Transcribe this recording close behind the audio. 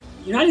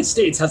The United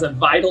States has a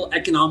vital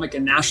economic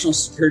and national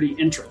security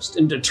interest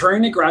in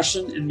deterring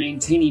aggression and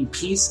maintaining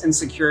peace and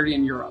security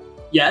in Europe.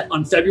 Yet,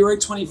 on February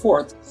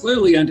 24th,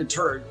 clearly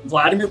undeterred,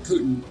 Vladimir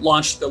Putin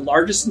launched the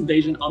largest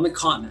invasion on the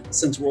continent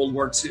since World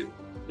War II.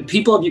 The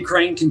people of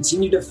Ukraine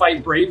continue to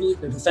fight bravely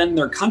to defend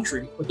their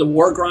country, but the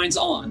war grinds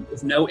on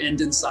with no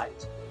end in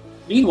sight.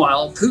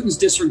 Meanwhile, Putin's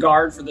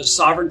disregard for the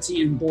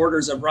sovereignty and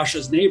borders of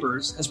Russia's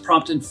neighbors has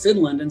prompted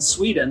Finland and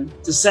Sweden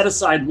to set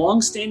aside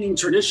long-standing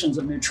traditions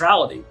of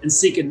neutrality and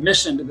seek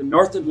admission to the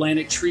North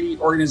Atlantic Treaty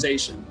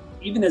Organization,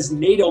 even as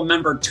NATO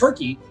member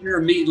Turkey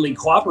intermittently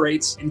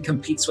cooperates and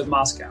competes with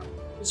Moscow.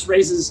 This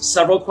raises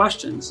several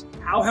questions.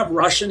 How have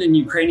Russian and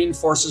Ukrainian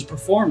forces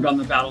performed on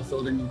the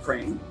battlefield in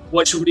Ukraine?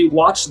 What should we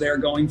watch there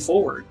going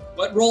forward?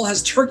 What role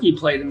has Turkey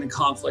played in the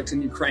conflict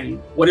in Ukraine?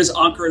 What is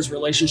Ankara's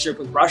relationship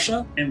with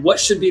Russia? And what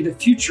should be the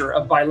future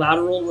of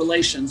bilateral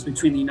relations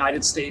between the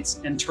United States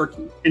and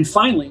Turkey? And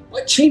finally,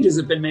 what changes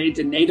have been made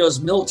to NATO's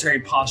military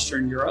posture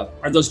in Europe?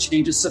 Are those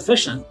changes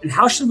sufficient? And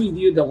how should we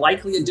view the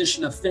likely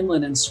addition of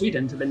Finland and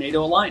Sweden to the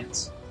NATO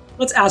alliance?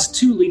 Let's ask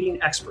two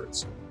leading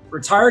experts.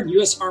 Retired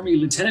U.S. Army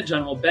Lieutenant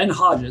General Ben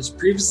Hodges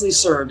previously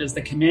served as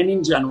the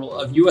Commanding General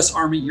of U.S.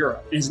 Army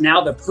Europe and is now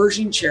the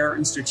Pershing Chair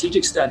in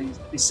Strategic Studies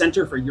at the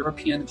Center for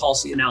European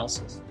Policy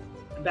Analysis.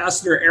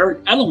 Ambassador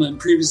Eric Edelman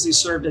previously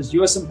served as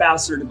U.S.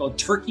 Ambassador to both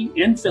Turkey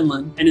and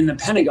Finland and in the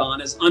Pentagon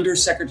as Under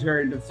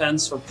Secretary of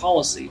Defense for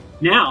Policy.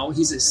 Now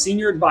he's a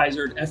Senior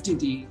Advisor at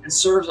FDD and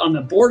serves on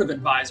the Board of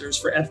Advisors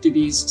for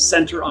FDD's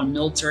Center on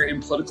Military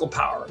and Political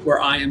Power,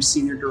 where I am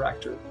Senior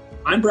Director.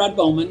 I'm Brad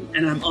Bowman,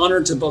 and I'm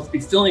honored to both be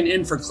filling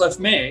in for Cliff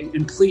May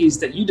and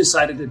pleased that you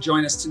decided to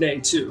join us today,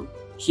 too,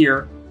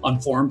 here on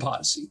Foreign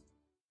Policy.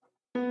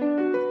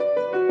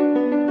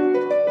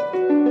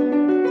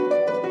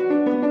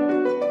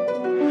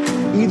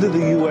 Either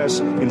the U.S.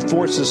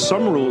 enforces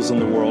some rules in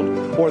the world,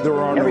 or there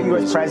are no rules. Every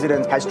U.S.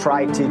 president has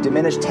tried to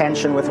diminish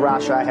tension with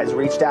Russia, has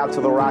reached out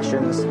to the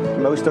Russians.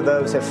 Most of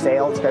those have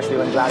failed, especially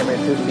when Vladimir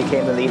Putin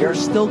became the leader. They're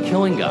still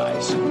killing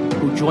guys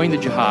who joined the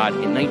jihad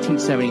in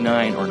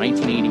 1979 or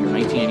 1980 or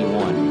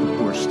 1981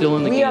 who are still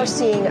in the game. We are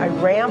seeing a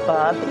ramp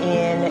up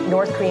in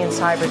North Korean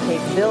cyber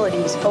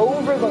capabilities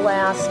over the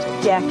last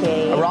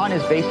decade. Iran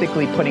is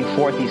basically putting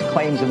forth these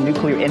claims of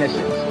nuclear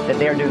innocence, that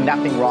they are doing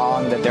nothing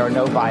wrong, that there are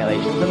no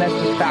violations, and that's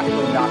just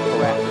factually not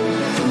correct.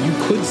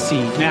 You could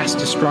see mass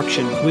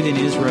destruction within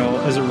Israel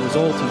as a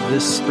result of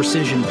this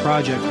precision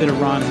project that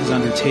Iran has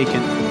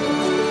undertaken.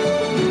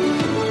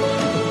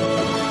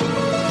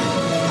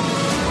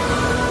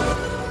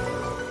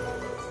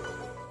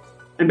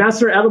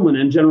 Ambassador Edelman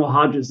and General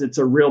Hodges, it's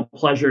a real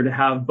pleasure to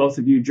have both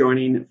of you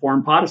joining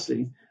Foreign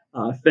Policy.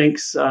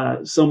 Thanks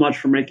so much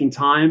for making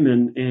time,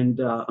 and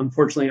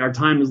unfortunately our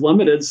time is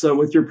limited. So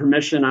with your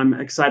permission, I'm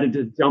excited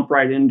to jump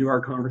right into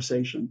our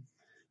conversation.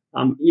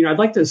 I'd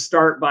like to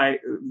start by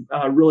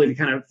really to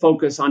kind of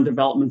focus on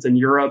developments in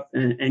Europe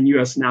and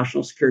U.S.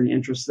 national security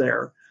interests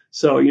there.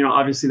 So,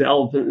 obviously the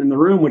elephant in the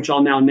room, which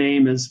I'll now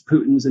name as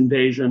Putin's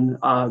invasion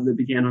that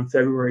began on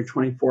February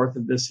 24th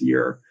of this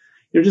year.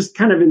 Just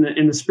kind of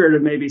in the spirit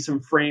of maybe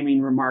some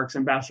framing remarks,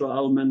 Ambassador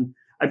Edelman,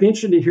 I'd be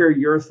interested to hear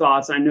your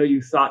thoughts. I know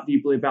you've thought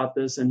deeply about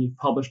this and you've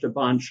published a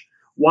bunch.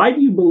 Why do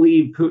you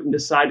believe Putin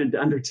decided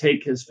to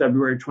undertake his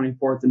February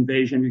 24th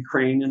invasion of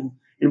Ukraine?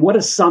 And what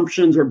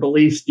assumptions or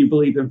beliefs do you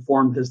believe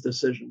informed his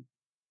decision?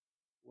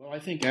 Well, I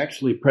think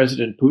actually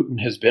President Putin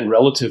has been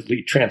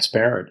relatively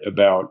transparent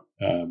about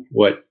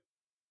what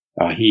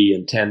he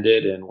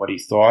intended and what he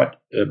thought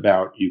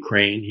about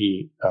Ukraine.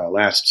 He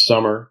last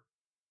summer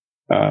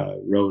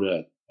wrote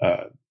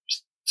a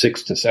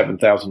 6,000 to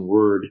 7,000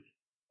 word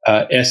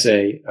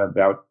essay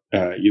about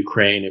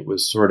Ukraine. It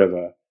was sort of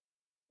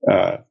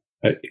a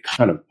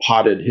kind of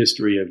potted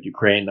history of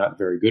Ukraine, not a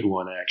very good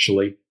one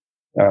actually,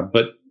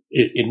 but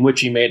in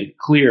which he made it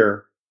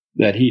clear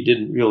that he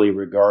didn't really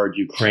regard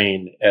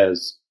Ukraine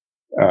as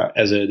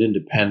an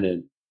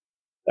independent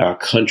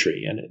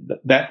country, and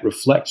that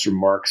reflects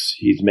remarks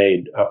he's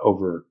made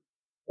over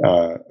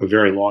a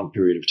very long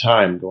period of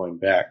time, going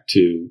back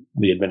to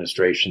the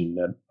administration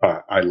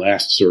that I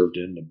last served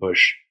in, the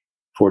Bush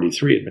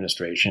 43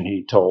 administration.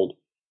 He told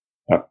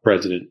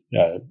President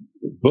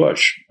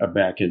Bush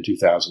back in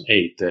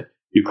 2008 that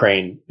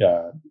Ukraine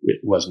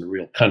it wasn't a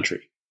real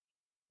country.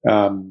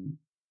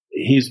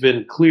 He's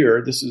been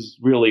clear this is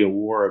really a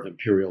war of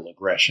imperial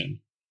aggression,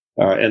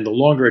 and the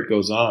longer it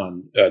goes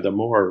on, the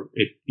more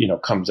it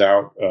comes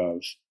out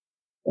of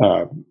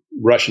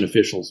Russian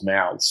officials'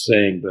 mouths,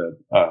 saying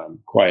the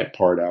quiet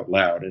part out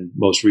loud. And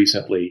most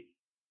recently,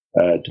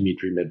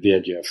 Dmitry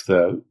Medvedev,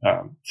 the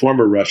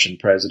former Russian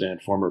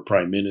president, former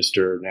prime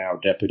minister, now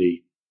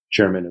deputy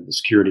chairman of the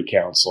Security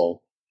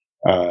Council,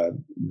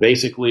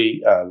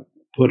 basically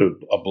put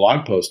a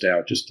blog post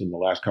out just in the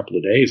last couple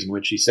of days in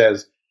which he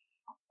says,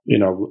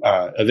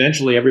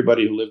 eventually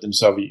everybody who lived in the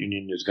Soviet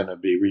Union is going to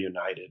be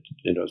reunited,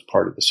 as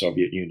part of the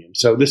Soviet Union.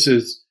 So this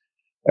is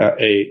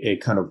a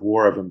kind of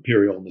war of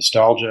imperial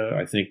nostalgia.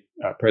 I think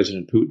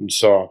President Putin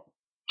saw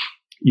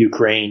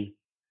Ukraine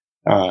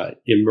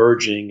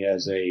emerging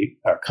as a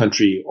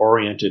country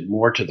oriented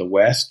more to the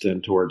West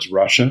than towards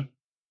Russia.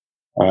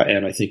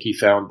 And I think he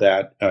found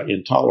that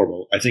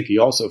intolerable. I think he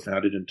also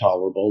found it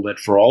intolerable that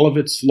for all of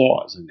its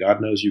flaws, and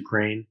God knows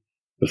Ukraine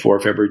before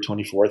February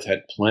 24th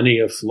had plenty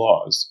of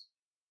flaws,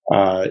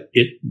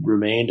 it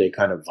remained a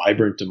kind of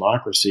vibrant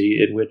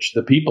democracy in which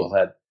the people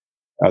had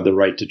the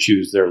right to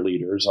choose their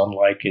leaders,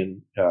 unlike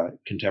in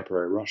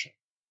contemporary Russia.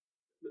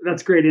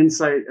 That's great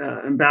insight,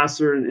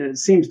 Ambassador. And it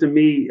seems to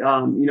me,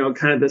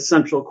 kind of the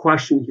central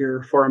question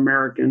here for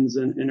Americans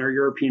and our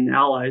European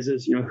allies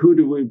is, who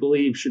do we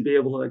believe should be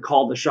able to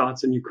call the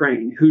shots in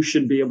Ukraine? Who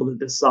should be able to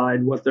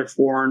decide what their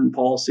foreign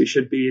policy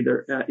should be?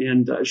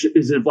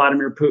 Is it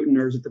Vladimir Putin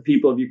or is it the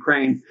people of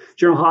Ukraine?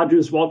 General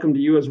Hodges, welcome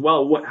to you as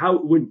well.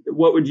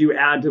 What would you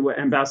add to what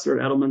Ambassador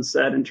Edelman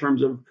said in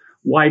terms of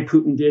why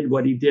Putin did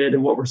what he did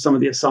and what were some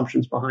of the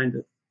assumptions behind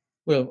it?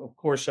 Well, of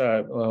course,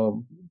 I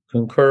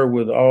concur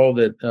with all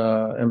that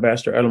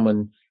Ambassador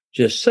Edelman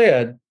just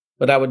said,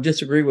 but I would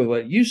disagree with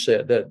what you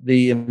said, that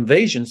the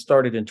invasion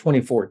started in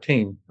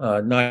 2014,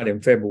 not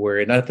in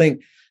February. And I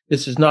think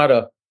this is not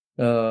a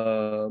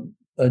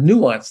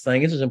nuanced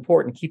thing. This is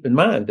important to keep in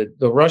mind that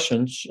the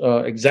Russians,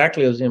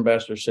 exactly as the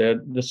ambassador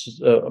said, this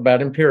is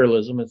about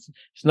imperialism. It's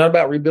not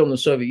about rebuilding the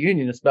Soviet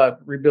Union. It's about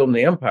rebuilding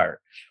the empire.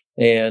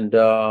 And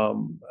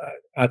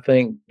I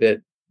think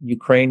that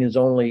Ukraine is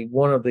only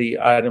one of the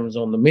items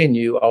on the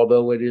menu,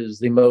 although it is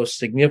the most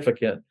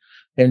significant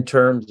in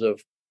terms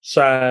of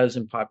size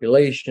and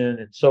population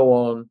and so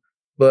on.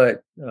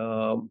 But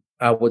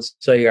I would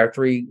say our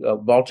three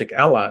Baltic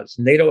allies,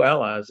 NATO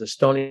allies,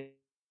 Estonia,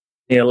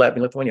 Latvia,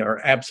 and Lithuania,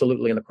 are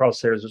absolutely in the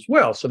crosshairs as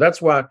well. So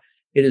that's why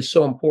it is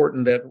so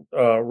important that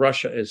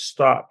Russia is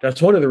stopped.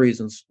 That's one of the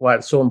reasons why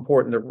it's so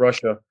important that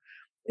Russia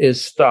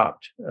is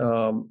stopped.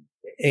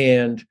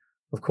 And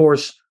of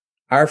course,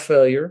 our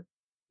failure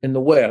in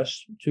the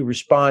West to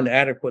respond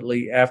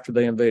adequately after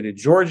they invaded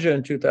Georgia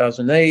in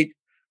 2008,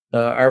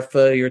 our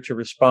failure to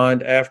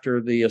respond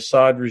after the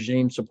Assad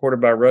regime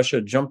supported by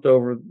Russia jumped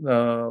over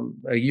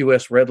a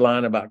U.S. red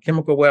line about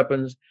chemical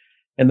weapons,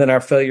 and then our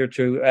failure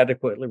to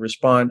adequately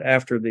respond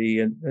after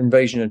the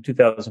invasion in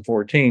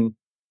 2014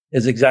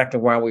 is exactly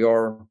why we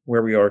are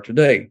where we are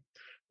today.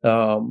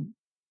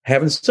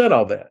 Having said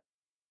all that,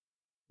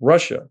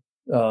 Russia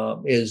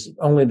is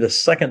only the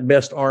second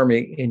best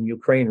army in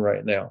Ukraine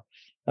right now.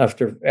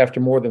 After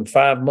more than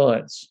 5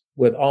 months,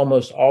 with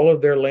almost all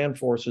of their land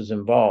forces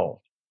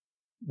involved,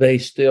 they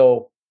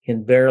still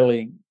can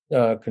barely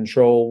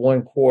control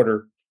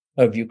 1/4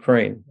 of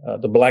Ukraine.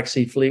 The Black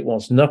Sea Fleet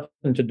wants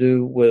nothing to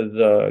do with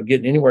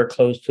getting anywhere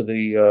close to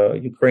the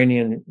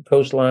Ukrainian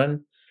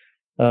coastline.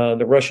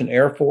 The Russian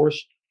Air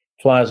Force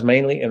flies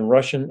mainly in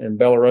Russian and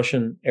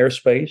Belarusian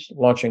airspace,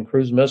 launching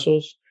cruise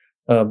missiles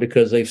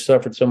because they've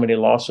suffered so many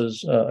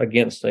losses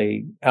against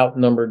a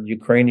outnumbered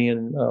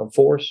Ukrainian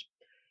force.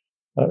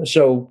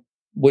 So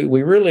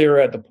we really are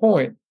at the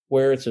point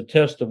where it's a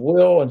test of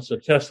will and it's a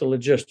test of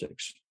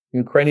logistics.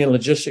 Ukrainian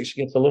logistics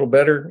gets a little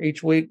better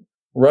each week.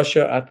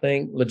 Russia, I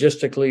think,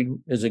 logistically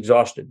is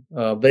exhausted.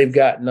 They've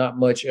got not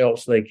much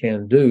else they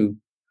can do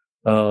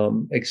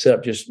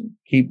except just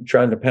keep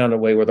trying to pound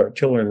away with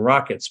artillery and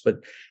rockets. But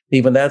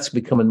even that's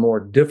becoming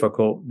more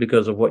difficult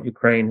because of what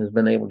Ukraine has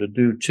been able to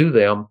do to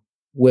them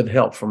with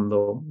help from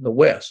the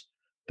West.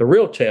 The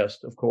real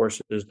test, of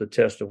course, is the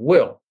test of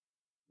will.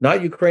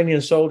 Not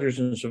Ukrainian soldiers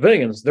and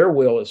civilians. Their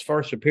will is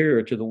far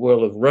superior to the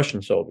will of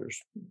Russian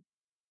soldiers.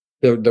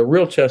 The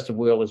real test of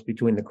will is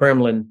between the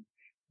Kremlin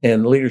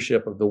and the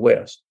leadership of the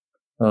West.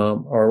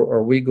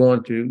 Are we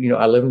going to,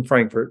 I live in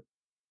Frankfurt,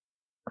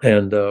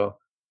 and,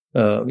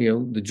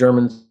 the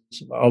Germans,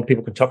 all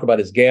people can talk about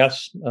is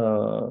gas,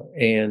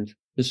 and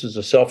this is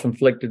a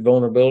self-inflicted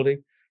vulnerability.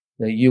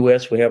 The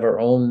U.S., we have our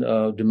own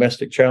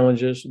domestic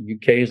challenges. The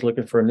UK is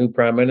looking for a new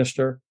prime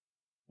minister.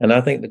 And I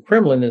think the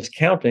Kremlin is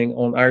counting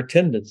on our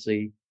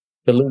tendency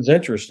to lose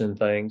interest in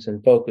things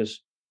and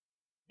focus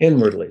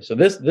inwardly. So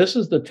this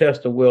is the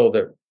test of will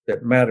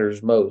that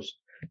matters most.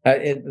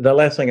 The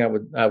last thing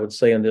I would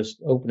say in this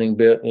opening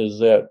bit is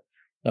that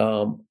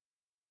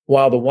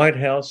while the White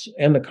House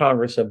and the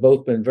Congress have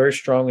both been very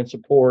strong in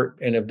support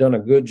and have done a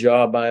good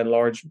job by and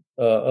large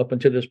up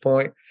until this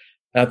point,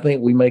 I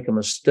think we make a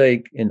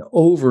mistake in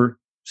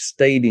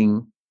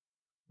overstating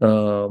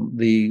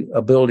the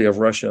ability of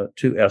Russia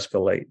to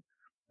escalate.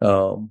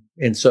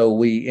 And so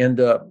we end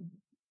up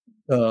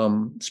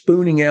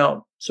spooning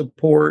out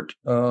support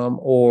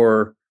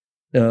or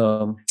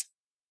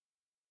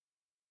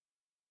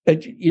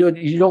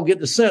you don't get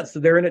the sense that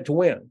they're in it to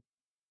win.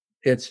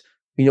 It's,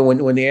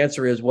 when the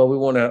answer is, well, we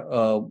want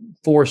to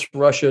force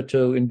Russia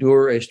to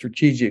endure a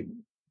strategic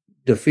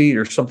defeat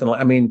or something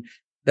like,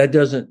 that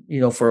doesn't,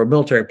 for a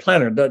military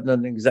planner,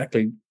 doesn't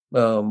exactly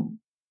fire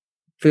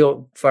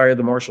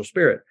the martial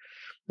spirit.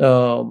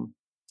 And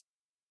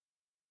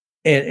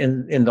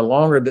the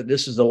longer that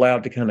this is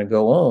allowed to kind of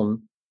go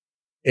on,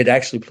 it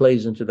actually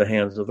plays into the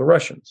hands of the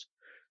Russians.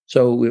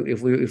 So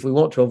if we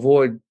want to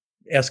avoid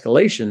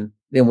escalation,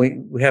 then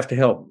we have to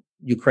help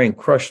Ukraine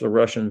crush the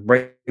Russians,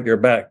 break their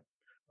back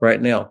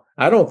right now.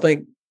 I don't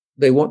think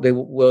they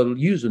will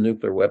use a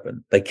nuclear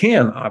weapon. They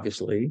can,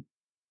 obviously,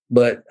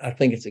 but I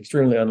think it's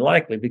extremely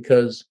unlikely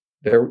because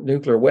their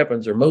nuclear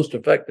weapons are most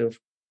effective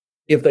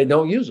if they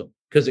don't use them,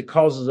 because it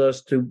causes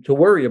us to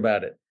worry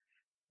about it.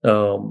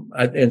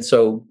 I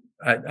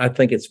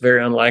think it's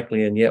very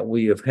unlikely, and yet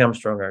we have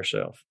hamstrung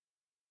ourselves.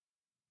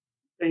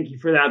 Thank you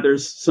for that.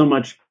 There's so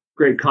much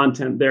great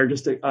content there.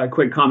 Just a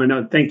quick comment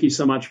note. Thank you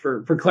so much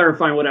for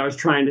clarifying what I was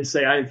trying to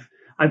say. I've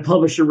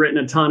published and written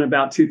a ton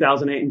about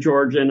 2008 in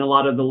Georgia, and a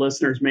lot of the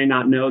listeners may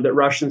not know that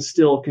Russians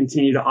still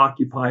continue to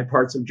occupy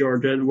parts of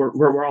Georgia.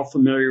 We're all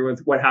familiar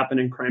with what happened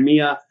in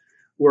Crimea.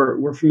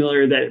 We're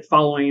familiar that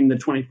following the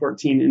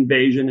 2014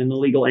 invasion and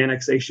illegal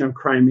annexation of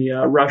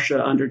Crimea,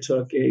 Russia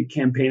undertook a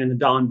campaign in the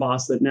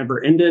Donbass that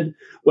never ended.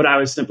 What I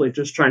was simply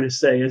just trying to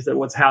say is that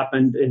what's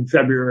happened in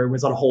February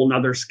was on a whole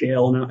nother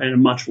scale and a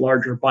much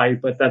larger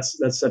bite, but that's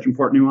such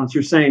important nuance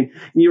you're saying.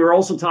 And you were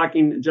also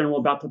talking, General,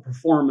 about the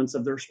performance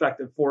of the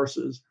respective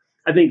forces.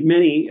 I think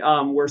many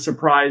were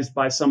surprised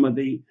by some of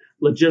the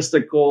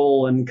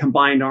logistical and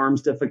combined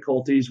arms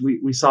difficulties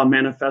we saw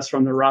manifest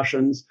from the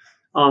Russians.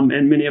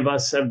 And many of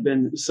us have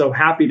been so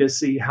happy to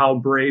see how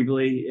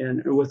bravely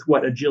and with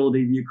what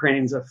agility the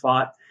Ukrainians have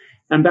fought.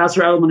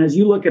 Ambassador Edelman, as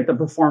you look at the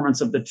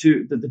performance of the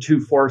two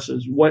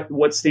forces,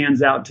 what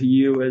stands out to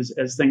you as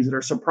things that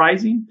are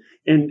surprising?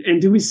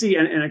 And do we see,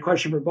 and a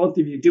question for both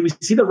of you, do we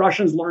see the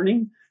Russians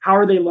learning? How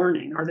are they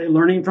learning? Are they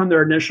learning from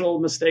their initial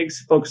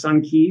mistakes focused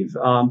on Kyiv?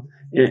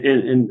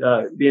 And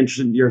be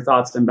interested in your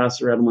thoughts,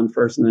 Ambassador Edelman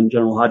first, and then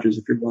General Hodges,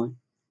 if you're willing.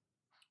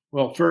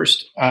 Well,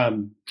 first,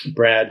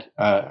 Brad,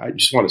 I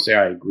just want to say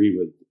I agree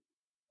with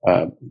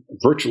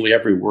virtually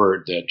every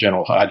word that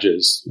General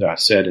Hodges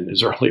said in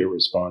his earlier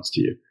response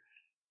to you.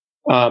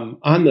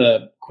 On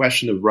the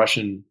question of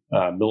Russian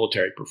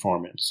military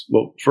performance,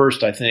 well,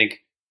 first, I think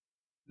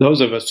those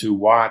of us who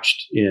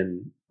watched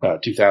in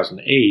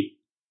 2008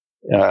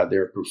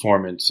 their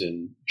performance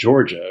in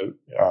Georgia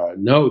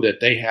know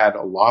that they had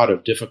a lot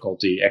of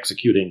difficulty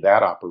executing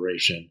that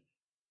operation,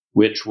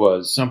 which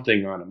was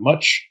something on a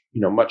much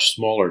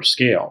smaller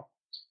scale.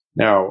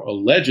 Now,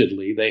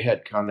 allegedly, they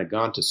had kind of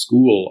gone to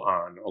school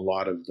on a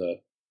lot of the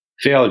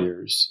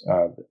failures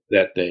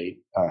that they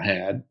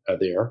had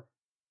there.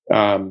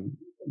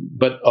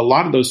 But a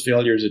lot of those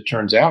failures, it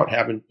turns out,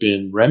 haven't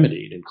been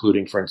remedied,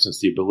 including, for instance,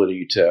 the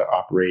ability to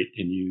operate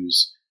and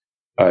use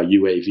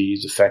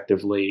UAVs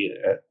effectively,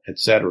 et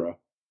cetera.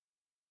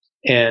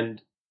 And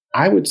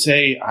I would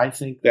say I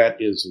think that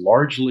is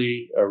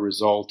largely a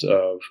result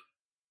of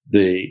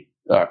the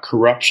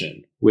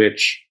corruption,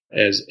 which,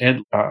 as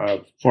Ed,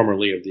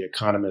 formerly of The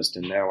Economist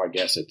and now I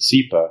guess at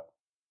CIPA,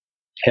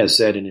 has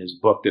said in his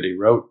book that he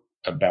wrote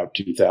about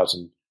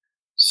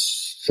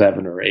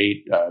 2007 or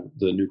 8,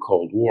 The New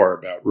Cold War,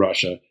 about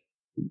Russia.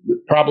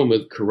 The problem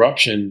with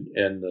corruption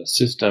in the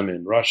system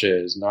in Russia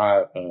is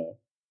not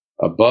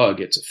a bug,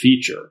 it's a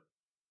feature.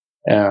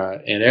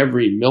 And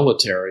every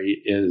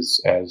military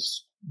is,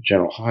 as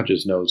General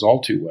Hodges knows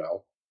all too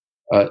well,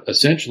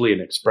 essentially an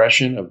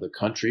expression of the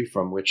country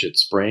from which it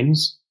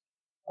springs.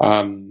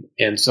 And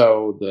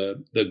so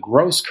the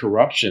gross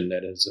corruption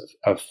that has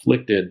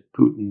afflicted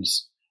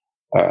Putin's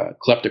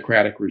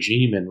kleptocratic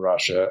regime in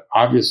Russia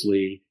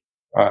obviously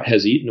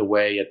has eaten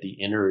away at the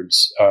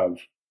innards of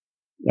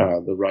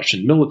the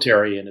Russian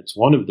military. And it's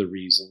one of the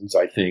reasons,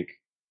 I think,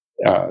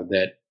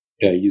 that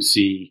you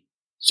see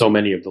so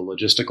many of the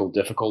logistical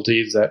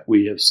difficulties that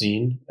we have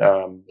seen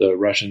the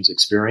Russians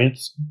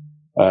experience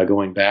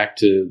going back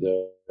to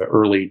the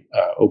early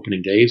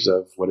opening days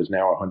of what is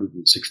now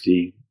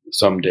 160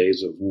 some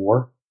days of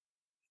war.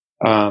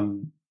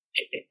 And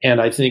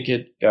I think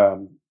it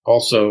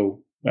also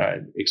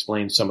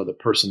explains some of the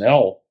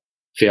personnel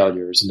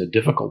failures and the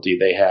difficulty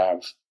they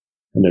have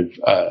kind of,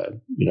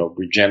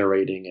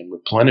 regenerating and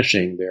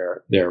replenishing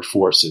their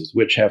forces,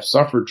 which have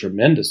suffered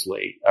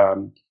tremendously.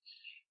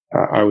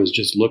 I was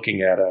just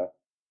looking at a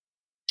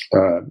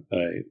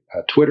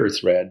Twitter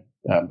thread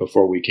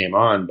before we came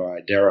on by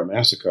Dara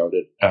Masakot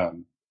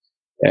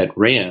at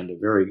RAND, a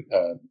very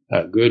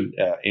good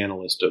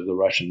analyst of the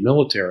Russian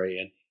military.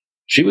 And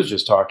she was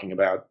just talking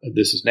about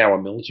this is now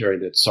a military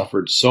that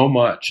suffered so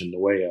much in the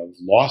way of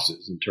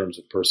losses in terms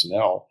of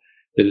personnel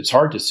that it's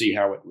hard to see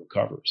how it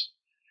recovers.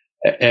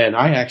 And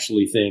I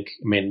actually think,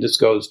 this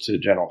goes to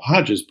General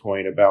Hodges'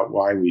 point about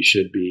why we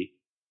should be,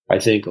 I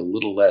think, a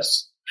little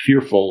less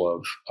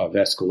fearful of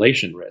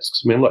escalation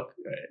risks. Look,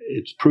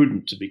 it's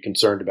prudent to be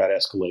concerned about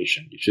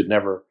escalation. You should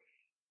never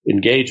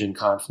engage in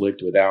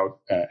conflict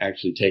without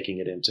actually taking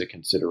it into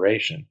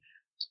consideration.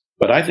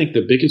 But I think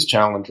the biggest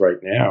challenge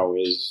right now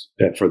is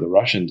that for the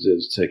Russians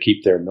is to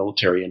keep their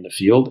military in the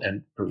field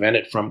and prevent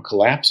it from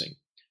collapsing.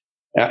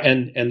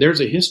 And there's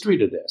a history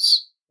to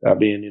this.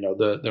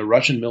 The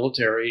Russian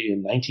military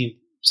in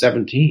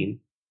 1917,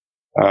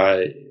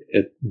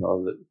 at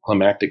the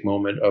climactic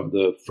moment of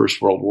the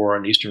First World War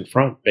on the Eastern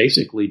Front,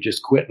 basically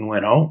just quit and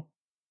went home.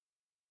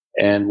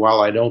 And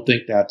while I don't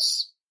think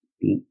that's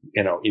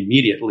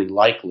immediately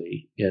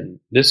likely in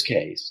this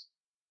case,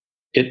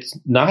 it's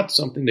not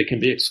something that can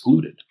be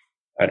excluded,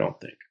 I don't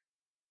think.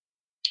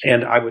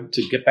 And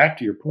to get back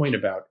to your point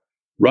about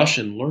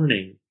Russian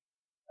learning,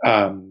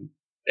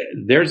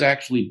 there's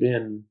actually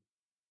been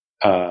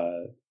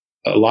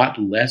a lot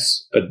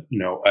less,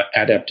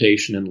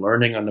 adaptation and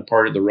learning on the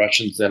part of the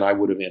Russians than I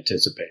would have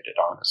anticipated,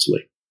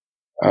 honestly.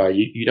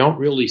 You don't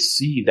really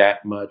see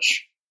that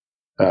much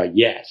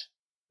yet.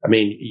 I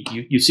mean,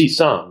 you see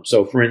some.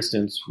 So, for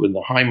instance, when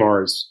the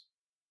HIMARS,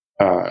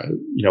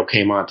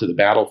 came onto the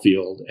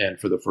battlefield, and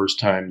for the first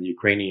time, the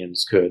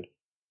Ukrainians could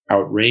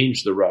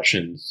outrange the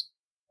Russians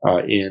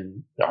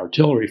in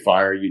artillery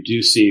fire, you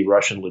do see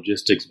Russian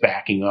logistics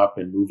backing up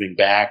and moving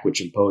back,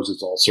 which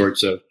imposes all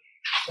sorts of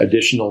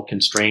additional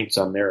constraints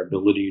on their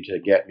ability to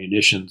get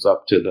munitions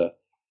up to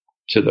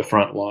the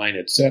front line,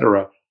 et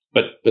cetera.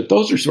 But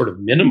those are sort of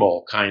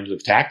minimal kinds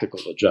of tactical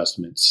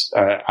adjustments.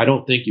 I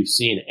don't think you've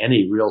seen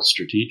any real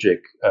strategic,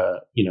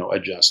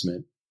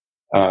 adjustment,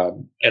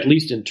 at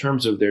least in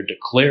terms of their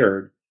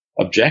declared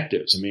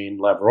objectives. I mean,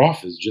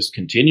 Lavrov is just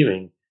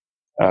continuing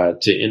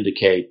to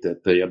indicate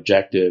that the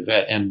objective,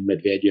 and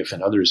Medvedev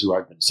and others who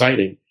I've been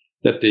citing,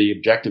 that the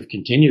objective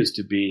continues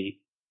to be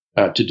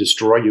to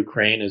destroy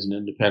Ukraine as an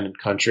independent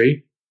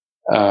country,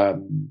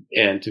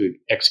 and to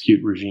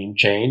execute regime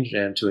change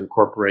and to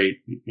incorporate,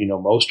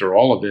 most or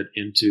all of it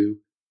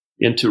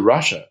into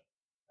Russia.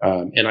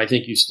 And I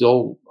think you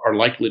still are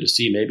likely to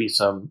see maybe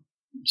some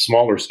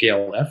smaller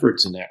scale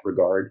efforts in that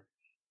regard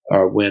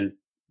when,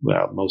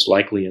 most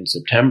likely in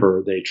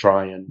September, they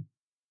try and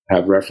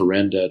have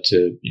referenda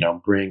to,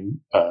 bring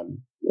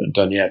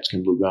Donetsk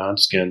and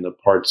Lugansk and the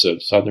parts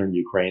of southern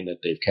Ukraine that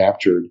they've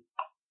captured,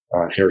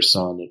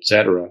 Kherson, et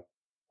cetera,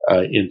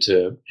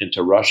 into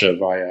Russia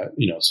via,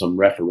 some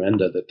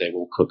referenda that they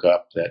will cook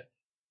up that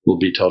will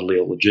be totally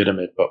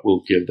illegitimate, but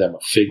will give them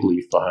a fig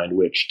leaf behind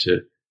which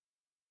to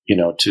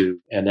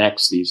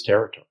annex these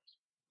territories.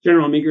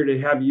 General, I'm eager to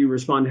have you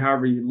respond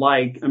however you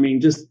like. I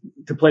mean, just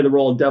to play the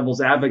role of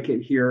devil's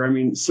advocate here, I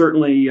mean,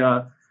 certainly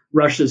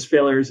Russia's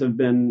failures have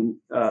been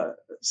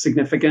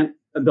significant.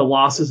 The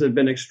losses have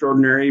been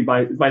extraordinary.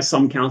 By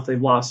some counts,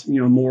 they've lost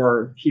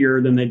more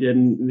here than they did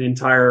in the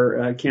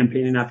entire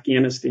campaign in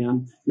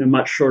Afghanistan in a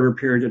much shorter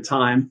period of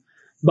time.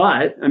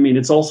 But I mean,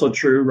 it's also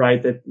true,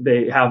 right, that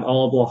they have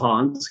all of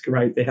Luhansk,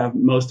 right? They have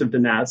most of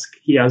Donetsk.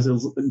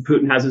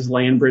 Putin has his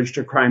land bridge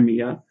to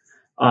Crimea.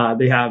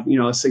 They have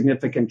a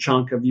significant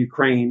chunk of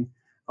Ukraine.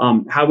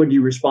 How would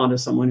you respond to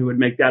someone who would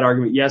make that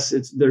argument? Yes,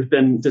 there's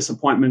been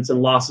disappointments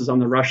and losses on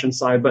the Russian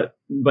side, but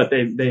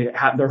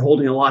they're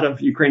holding a lot of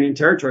Ukrainian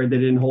territory they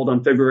didn't hold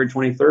on February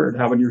 23rd.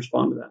 How would you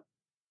respond to that?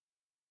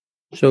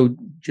 So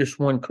just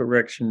one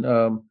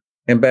correction,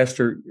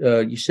 Ambassador,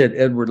 you said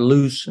Edward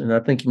Luce, and I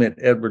think you meant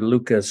Edward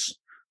Lucas.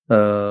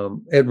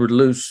 Edward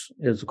Luce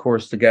is, of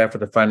course, the guy for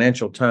the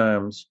Financial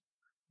Times.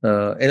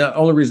 And the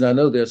only reason I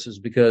know this is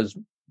because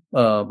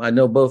I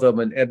know both of them,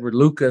 and Edward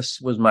Lucas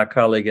was my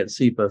colleague at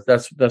CEPA.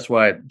 That's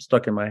why it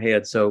stuck in my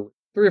head. So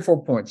 3 or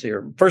 4 points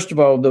here. First of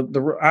all,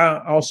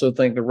 I also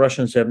think the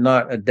Russians have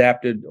not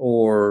adapted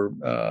or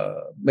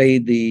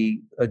made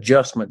the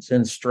adjustments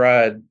in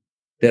stride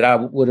that I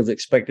would have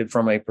expected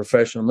from a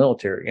professional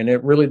military, and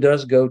it really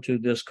does go to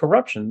this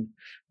corruption.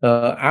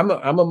 I'm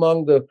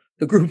among the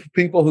group of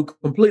people who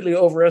completely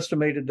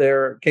overestimated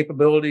their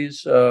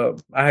capabilities. I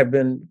have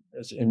been,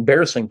 it's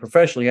embarrassing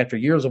professionally after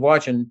years of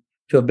watching,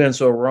 to have been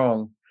so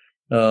wrong.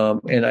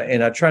 And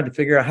I tried to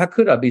figure out, how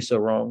could I be so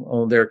wrong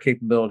on their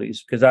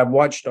capabilities? Because I've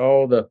watched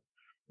all the,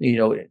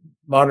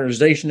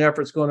 modernization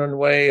efforts going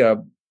underway.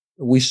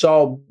 We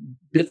saw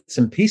bits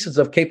and pieces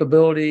of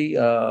capability,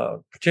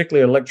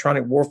 particularly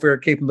electronic warfare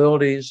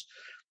capabilities,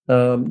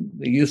 the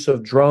use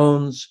of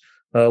drones.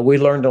 We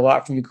learned a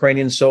lot from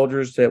Ukrainian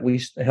soldiers that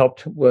we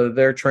helped with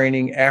their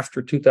training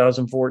after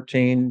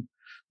 2014.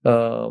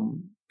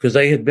 Because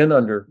they had been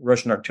under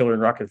Russian artillery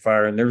and rocket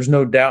fire. And there was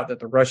no doubt that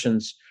the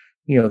Russians,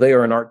 they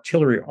are an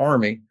artillery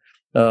army,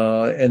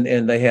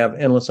 and they have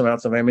endless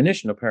amounts of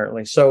ammunition,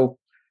 apparently. So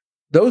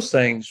those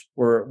things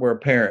were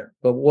apparent.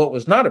 But what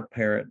was not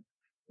apparent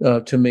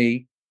to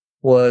me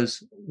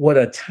was what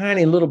a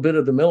tiny little bit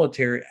of the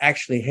military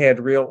actually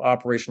had real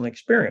operational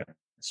experience.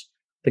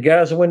 The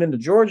guys that went into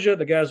Georgia,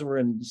 the guys that were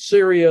in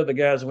Syria, the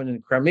guys that went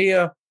into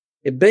Crimea,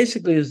 it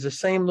basically is the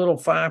same little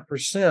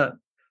 5%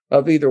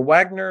 of either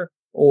Wagner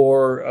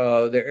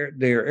or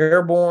they're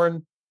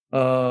airborne.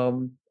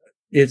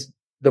 It's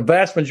the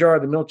vast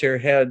majority of the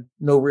military had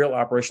no real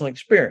operational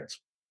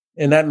experience,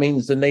 and that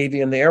means the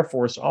Navy and the Air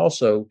Force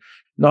also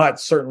not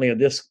certainly at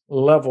this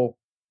level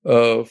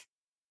of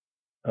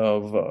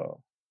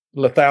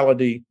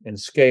lethality and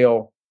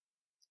scale,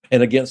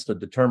 and against a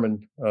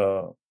determined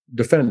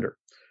defender.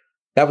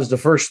 That was the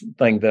first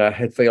thing that I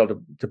had failed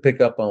to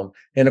pick up on.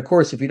 And of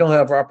course, if you don't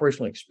have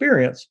operational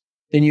experience,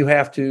 then you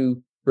have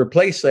to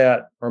replace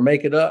that or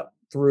make it up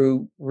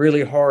through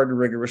really hard,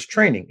 rigorous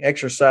training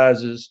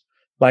exercises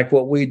like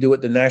what we do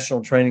at the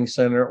National Training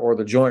Center or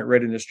the Joint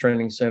Readiness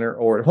Training Center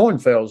or at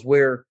Hohenfels,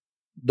 where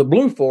the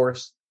Blue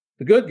Force,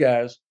 the good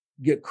guys,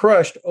 get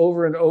crushed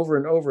over and over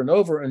and over and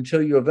over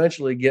until you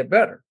eventually get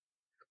better.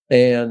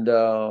 And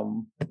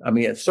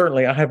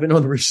certainly I have been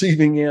on the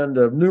receiving end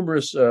of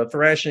numerous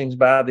thrashings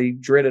by the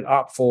dreaded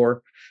OPFOR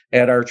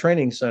at our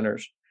training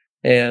centers.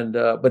 And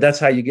but that's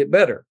how you get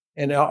better.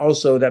 And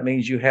also that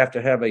means you have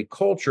to have a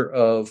culture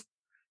of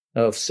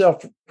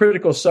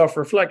critical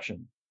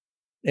self-reflection.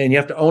 And you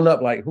have to own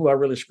up, like, who I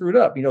really screwed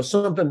up.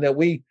 Something that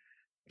we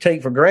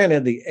take for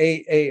granted,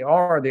 the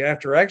AAR, the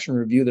after action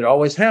review, that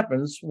always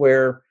happens,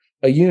 where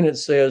a unit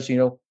says,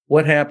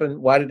 what happened?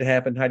 Why did it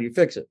happen? How do you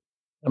fix it?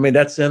 I mean,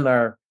 that's in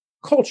our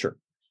culture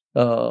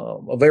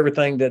of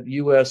everything that the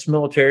U.S.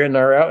 military and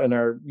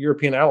our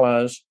European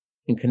allies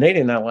and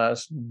Canadian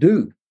allies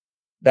do.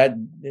 That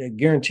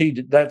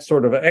guaranteed that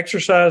sort of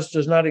exercise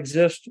does not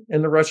exist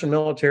in the Russian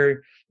military,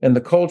 and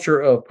the culture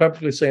of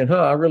publicly saying,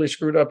 I really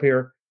screwed up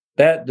here,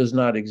 that does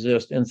not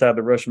exist inside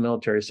the Russian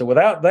military. So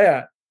without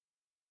that,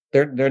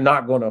 they're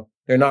not going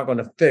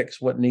to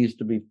fix what needs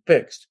to be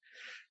fixed.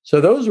 So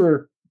those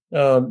were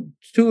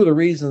two of the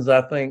reasons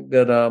I think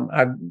that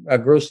I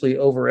grossly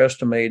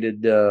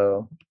overestimated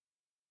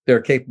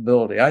their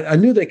capability. I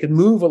knew they could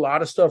move a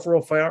lot of stuff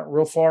real far,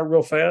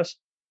 real fast,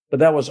 but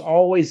that was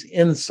always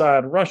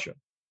inside Russia.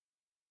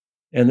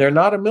 And they're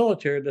not a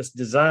military that's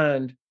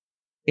designed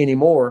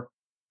anymore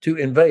to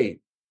invade.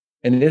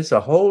 And it's a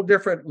whole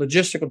different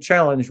logistical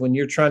challenge when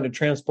you're trying to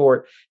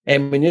transport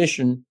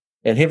ammunition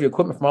and heavy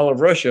equipment from all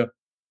over Russia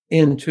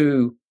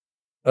into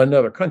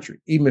another country,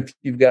 even if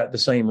you've got the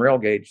same rail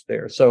gauge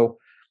there. So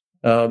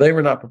they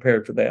were not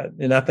prepared for that.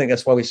 And I think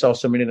that's why we saw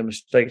so many of the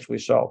mistakes we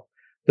saw.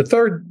 The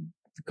third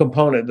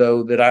component,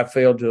 though, that I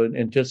failed to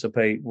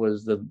anticipate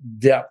was the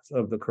depth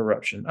of the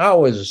corruption. I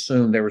always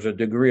assumed there was a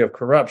degree of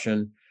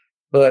corruption,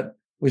 but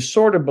we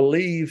sort of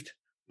believed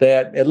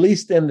that, at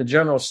least in the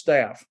general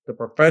staff, the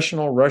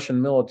professional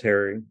Russian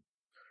military,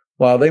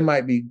 while they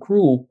might be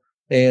cruel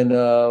and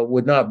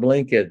would not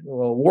blink at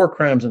war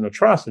crimes and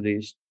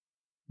atrocities,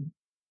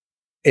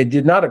 it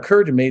did not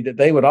occur to me that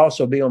they would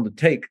also be on the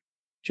take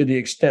to the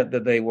extent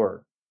that they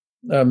were.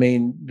 I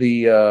mean,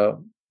 the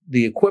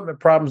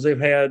equipment problems they've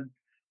had,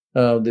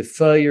 the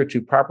failure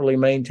to properly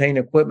maintain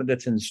equipment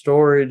that's in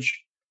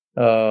storage,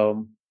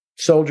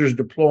 soldiers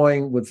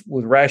deploying with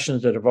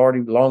rations that have already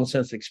long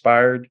since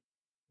expired.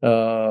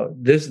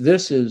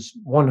 This is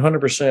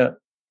 100%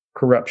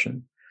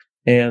 corruption.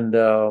 And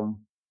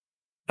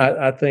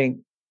I think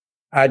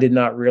I did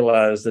not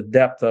realize the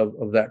depth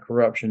of that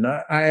corruption.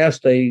 I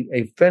asked a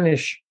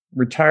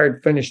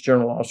retired Finnish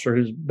general officer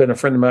who's been a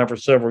friend of mine for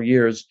several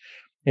years.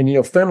 And,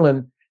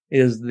 Finland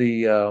is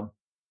the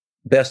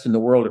best in the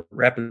world at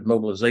rapid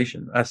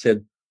mobilization. I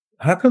said,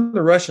 how come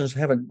the Russians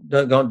haven't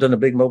done a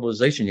big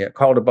mobilization yet,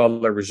 called up all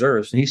their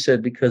reserves? And he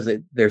said, because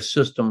their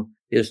system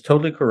is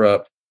totally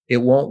corrupt. It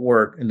won't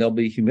work, and they'll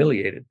be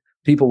humiliated.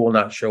 People will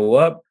not show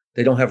up.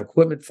 They don't have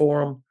equipment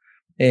for them.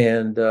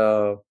 And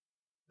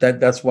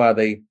that's why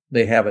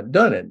they haven't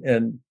done it.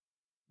 And,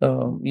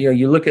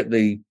 you look at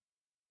the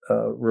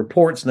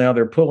reports now,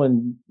 they're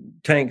pulling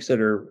tanks that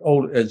are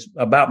old, as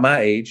about my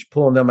age,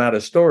 pulling them out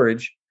of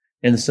storage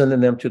and sending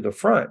them to the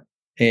front.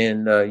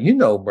 And,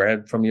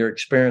 Brad, from your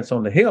experience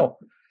on the Hill,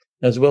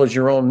 as well as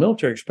your own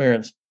military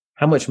experience,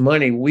 how much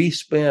money we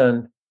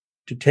spend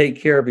to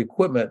take care of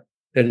equipment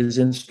that is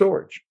in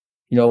storage.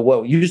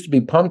 What used to be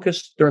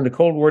PUMCUS during the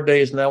Cold War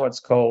days, now it's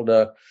called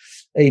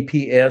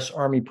APS,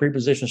 Army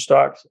Preposition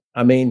Stocks.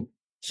 I mean,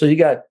 so you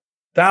got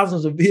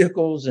thousands of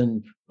vehicles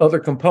and other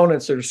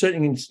components that are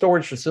sitting in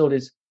storage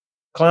facilities,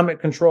 climate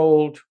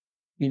controlled,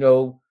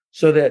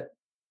 so that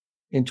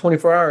in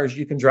 24 hours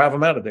you can drive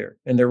them out of there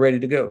and they're ready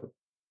to go.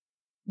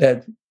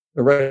 That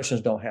the Russians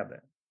don't have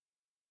that.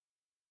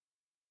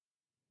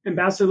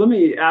 Ambassador, let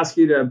me ask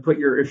you to put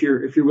if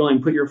you're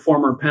willing, put your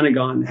former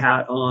Pentagon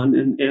hat on,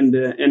 and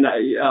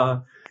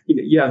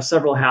you have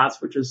several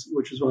hats, which is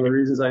one of the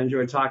reasons I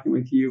enjoy talking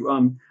with you.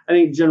 I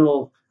think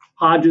General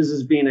Hodges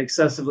is being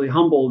excessively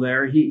humble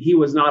there. He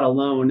was not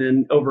alone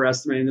in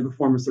overestimating the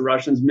performance of the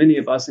Russians. Many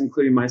of us,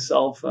 including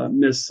myself,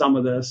 missed some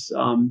of this.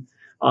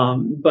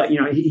 But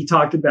he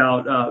talked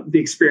about the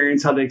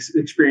experience, how the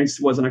experience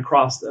wasn't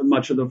across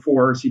much of the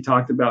force. He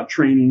talked about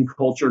training,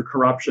 culture,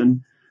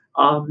 corruption.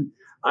 One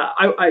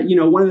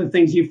of the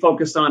things you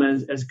focused on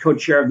as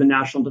co-chair of the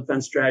National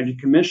Defense Strategy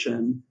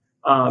Commission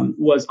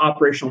was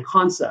operational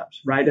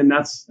concepts, right? And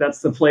that's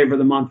the flavor of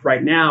the month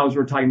right now, as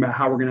we're talking about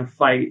how we're going to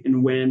fight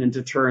and win and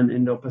deter in the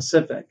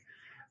Indo-Pacific.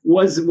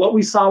 Was what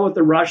we saw with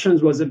the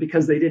Russians, was it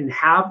because they didn't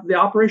have the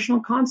operational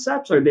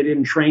concepts, or they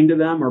didn't train to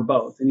them, or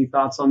both? Any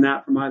thoughts on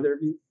that from either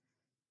of you?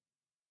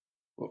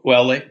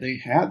 Well, they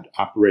had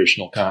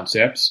operational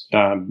concepts,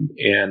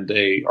 and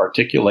they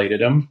articulated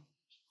them.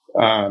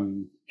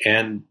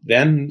 And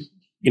then,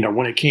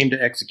 when it came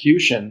to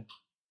execution,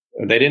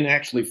 they didn't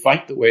actually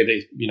fight the way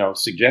they,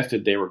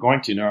 suggested they were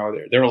going to. No,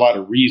 there are a lot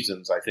of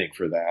reasons, I think,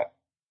 for that.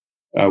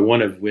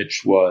 One of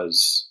which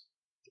was,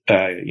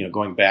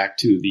 going back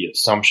to the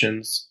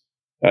assumptions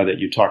that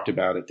you talked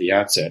about at the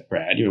outset,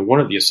 Brad.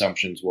 One of the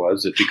assumptions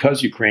was that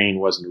because Ukraine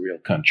wasn't a real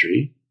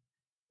country,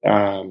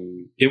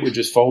 it would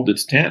just fold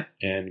its tent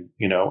and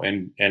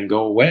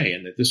go away,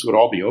 and that this would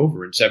all be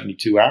over in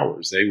 72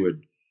 hours. They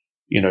would,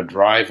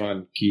 drive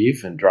on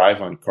Kyiv and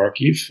drive on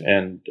Kharkiv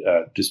and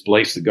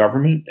displace the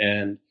government.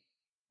 And,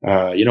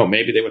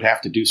 maybe they would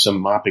have to do some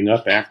mopping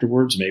up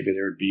afterwards. Maybe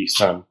there would be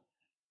some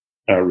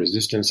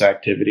resistance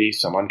activity,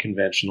 some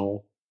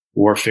unconventional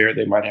warfare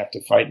they might have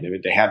to fight.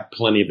 They had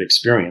plenty of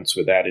experience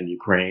with that in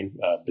Ukraine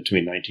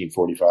between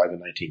 1945 and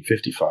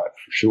 1955,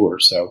 for sure.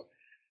 So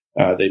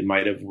they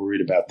might have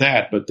worried about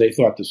that, but they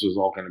thought this was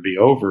all going to be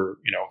over,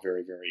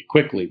 very, very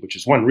quickly, which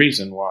is one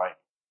reason why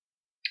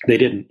they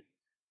didn't,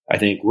 I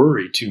think,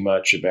 worry too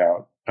much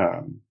about,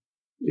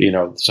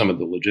 some of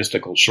the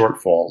logistical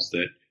shortfalls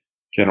that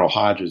General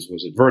Hodges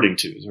was adverting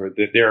to. Or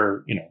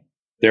that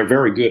they're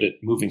very good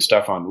at moving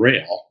stuff on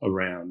rail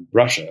around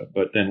Russia,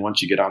 but then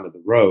once you get onto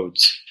the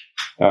roads,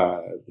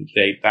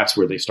 that's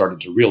where they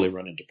started to really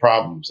run into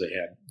problems. They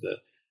had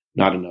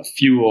not enough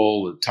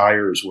fuel, the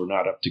tires were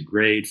not up to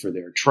grade for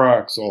their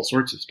trucks, all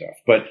sorts of stuff.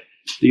 But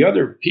the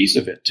other piece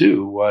of it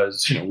too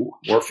was,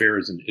 warfare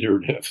is an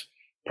iterative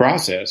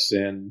process,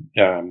 and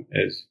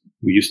as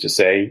we used to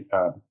say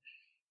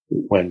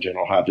when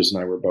General Hodges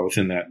and I were both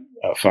in that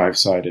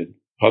five-sided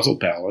puzzle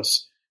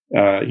palace,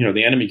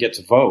 the enemy gets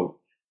a vote.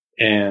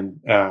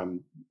 And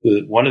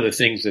one of the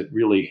things that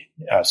really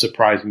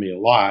surprised me a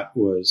lot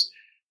was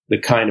the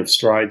kind of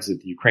strides that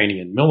the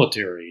Ukrainian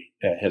military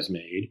has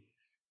made.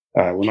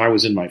 When I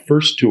was in my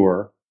first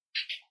tour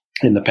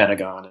in the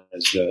Pentagon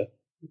as the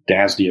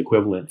DASD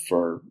equivalent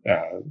for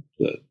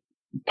the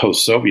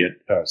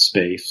post-Soviet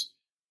space,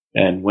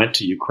 and went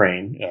to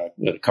Ukraine,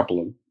 a couple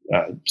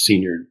of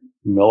senior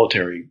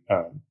military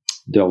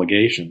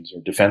delegations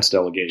or defense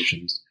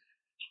delegations,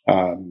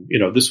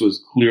 this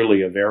was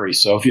clearly a very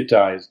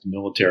Sovietized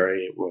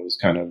military. It was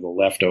kind of the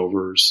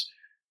leftovers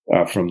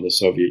from the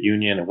Soviet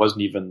Union. It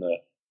wasn't even the,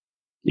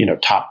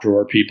 top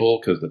drawer people,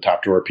 because the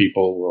top drawer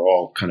people were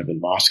all kind of in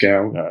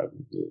Moscow,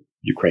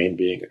 Ukraine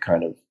being a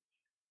kind of,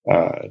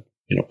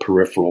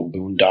 peripheral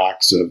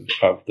boondocks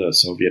of the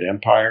Soviet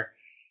Empire.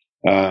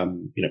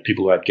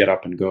 People who had get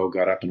up and go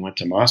got up and went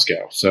to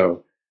Moscow.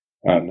 So,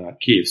 not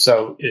Kyiv.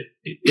 So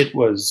it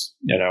was,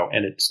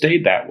 and it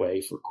stayed that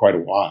way for quite a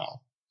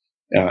while.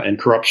 And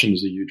corruption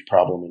is a huge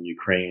problem in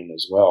Ukraine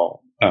as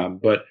well.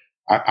 But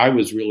I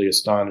was really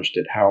astonished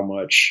at how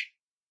much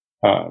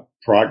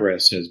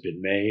progress has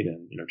been made.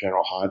 And,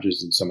 General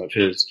Hodges and some of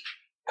his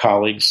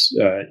colleagues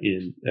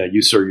in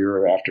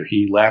USAREUR after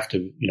he left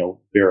have,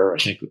 bear, I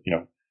think,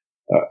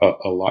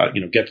 a lot,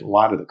 get a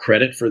lot of the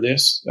credit for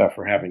this,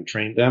 for having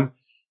trained them.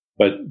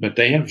 But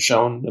they have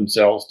shown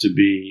themselves to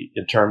be,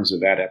 in terms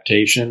of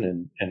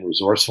adaptation and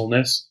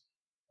resourcefulness,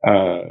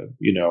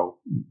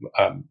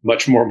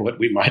 much more what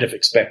we might have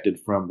expected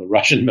from the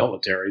Russian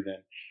military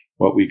than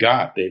what we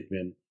got. They've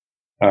been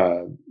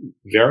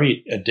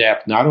very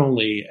adept, not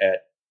only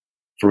at,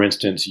 for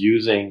instance,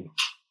 using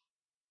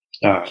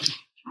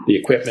the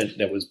equipment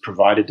that was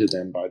provided to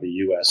them by the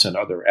U.S. and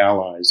other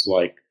allies,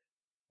 like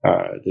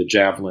the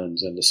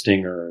Javelins and the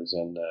Stingers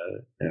and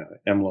the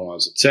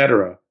MLAWs, et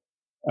cetera,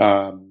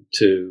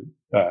 to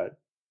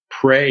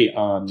prey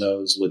on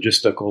those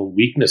logistical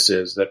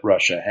weaknesses that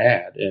Russia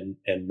had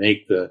and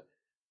make the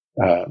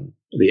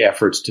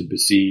efforts to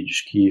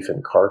besiege Kyiv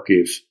and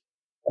Kharkiv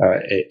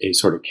a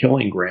sort of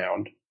killing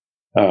ground.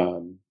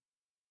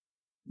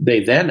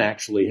 They then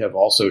actually have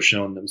also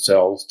shown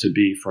themselves to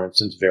be, for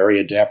instance, very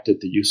adept at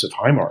the use of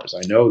HIMARS.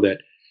 I know that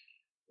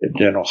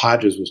General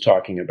Hodges was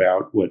talking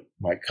about what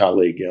my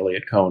colleague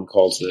Elliot Cohen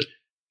calls the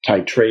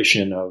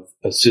titration of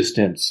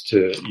assistance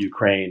to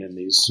Ukraine in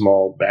these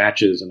small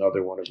batches,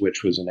 another one of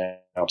which was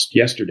announced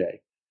yesterday.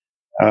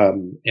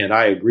 And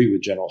I agree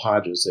with General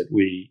Hodges that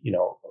we,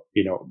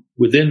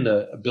 within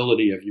the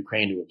ability of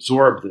Ukraine to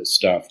absorb this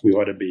stuff, we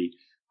ought to be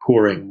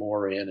pouring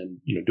more in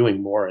and,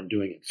 doing more and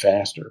doing it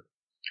faster.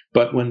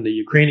 But when the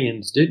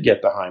Ukrainians did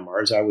get the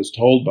HIMARS, I was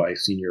told by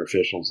senior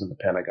officials in the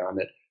Pentagon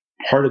that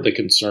part of the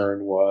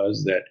concern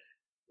was that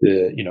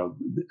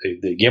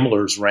the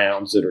Gimler's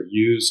rounds that are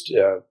used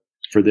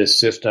for this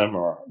system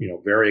are,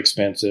 very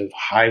expensive,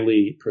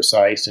 highly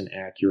precise and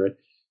accurate.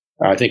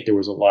 I think there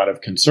was a lot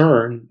of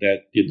concern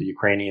that the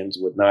Ukrainians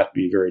would not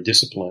be very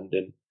disciplined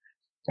in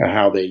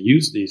how they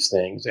use these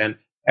things. And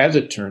as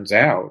it turns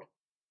out,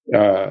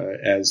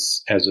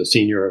 as a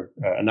senior,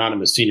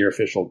 anonymous senior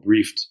official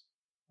briefed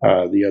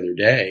the other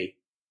day,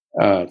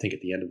 I think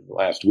at the end of the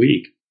last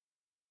week,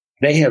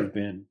 they have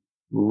been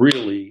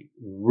really,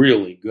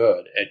 really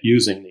good at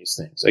using these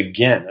things.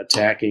 Again,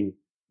 attacking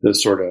the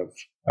sort of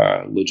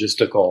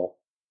logistical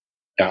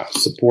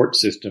support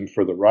system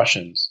for the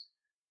Russians,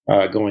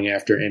 going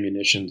after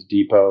ammunition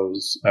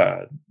depots,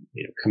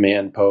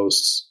 command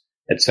posts,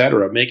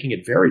 etc., making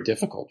it very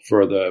difficult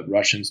for the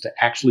Russians to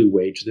actually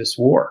wage this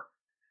war.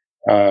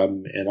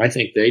 And I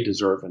think they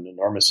deserve an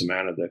enormous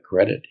amount of the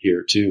credit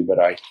here too. But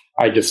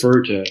I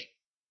defer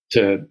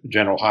to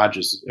General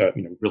Hodges'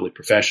 really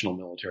professional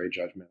military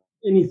judgment.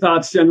 Any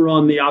thoughts, General,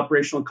 on the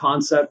operational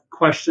concept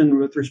question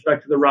with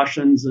respect to the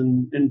Russians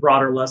and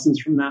broader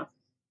lessons from that?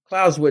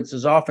 Clausewitz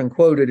is often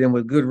quoted, and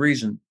with good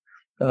reason.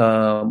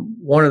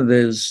 One of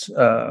his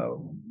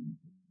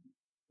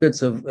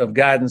bits of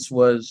guidance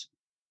was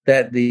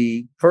that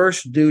the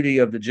first duty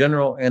of the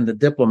general and the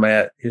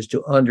diplomat is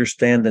to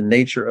understand the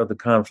nature of the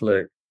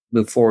conflict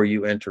before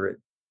you enter it.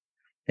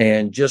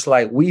 And just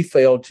like we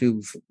failed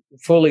to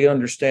fully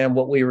understand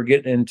what we were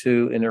getting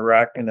into in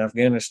Iraq and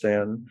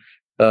Afghanistan,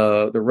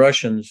 the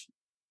Russians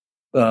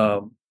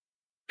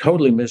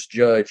totally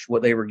misjudged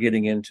what they were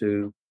getting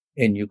into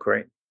in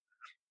Ukraine.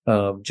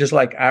 Just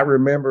like I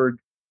remembered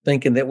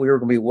thinking that we were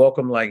going to be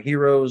welcomed like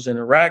heroes in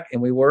Iraq,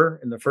 and we were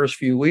in the first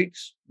few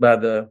weeks by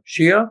the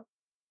Shia.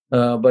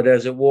 But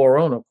as it wore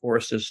on, of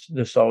course,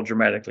 this all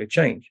dramatically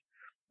changed.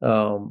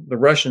 The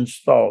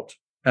Russians thought,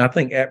 I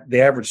think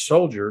the average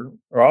soldier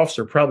or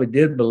officer probably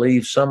did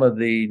believe some of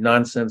the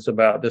nonsense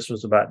about this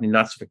was about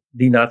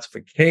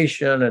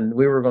denazification and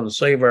we were going to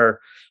save our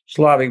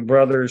Slavic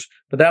brothers,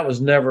 but that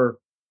was never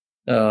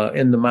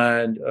in the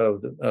mind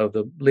of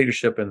the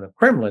leadership in the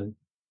Kremlin.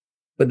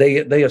 But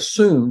they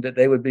assumed that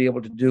they would be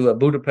able to do a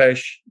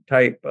Budapest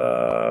type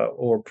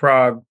or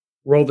Prague,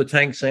 roll the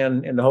tanks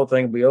in, and the whole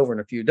thing would be over in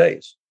a few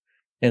days.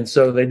 And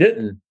so they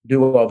didn't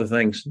do all the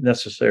things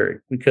necessary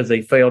because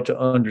they failed to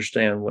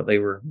understand what they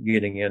were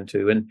getting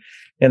into.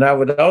 And I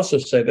would also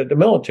say that the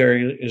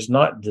military is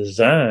not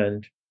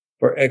designed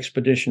for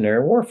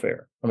expeditionary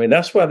warfare. I mean,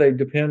 that's why they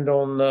depend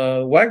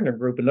on Wagner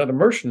Group and other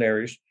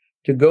mercenaries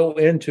to go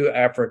into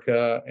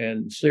Africa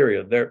and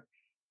Syria. They're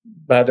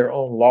by their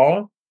own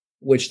law,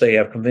 which they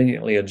have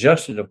conveniently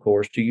adjusted, of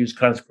course, to use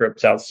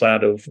conscripts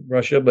outside of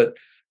Russia, but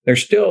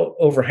there's still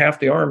over half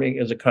the army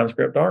is a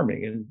conscript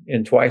army.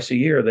 And twice a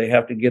year, they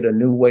have to get a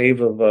new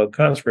wave of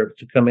conscripts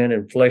to come in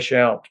and flesh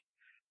out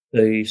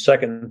the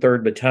second and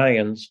third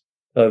battalions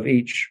of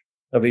each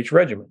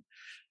regiment.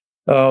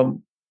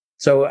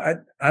 So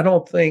I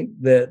don't think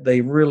that they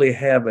really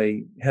had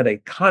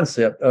a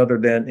concept other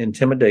than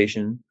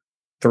intimidation,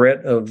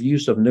 threat of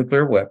use of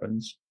nuclear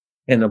weapons,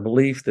 and a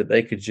belief that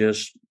they could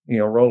just,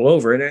 roll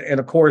over it. And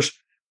of course,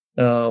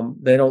 they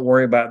don't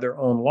worry about their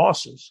own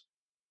losses.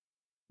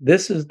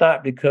 This is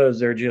not because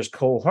they're just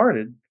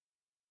cold-hearted.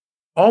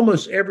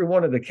 Almost every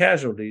one of the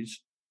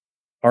casualties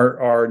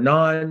are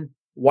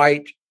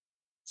non-white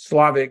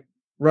Slavic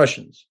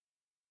Russians.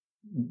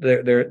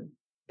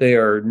 They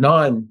are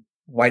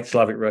non-white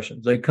Slavic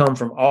Russians. They come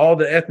from all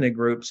the ethnic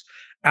groups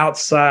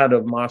outside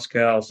of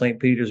Moscow, St.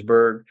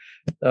 Petersburg,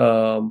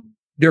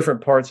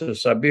 different parts of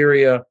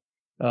Siberia.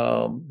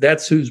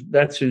 That's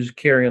who's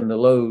carrying the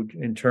load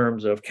in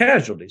terms of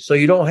casualties. So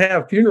you don't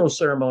have funeral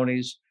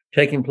ceremonies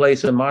taking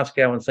place in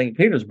Moscow and St.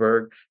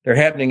 Petersburg. They're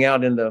happening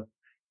out in the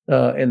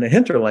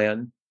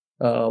hinterland,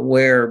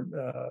 where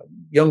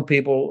young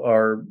people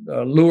are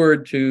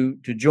lured to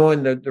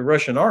join the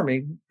Russian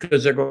army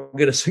because they're going to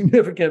get a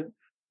significant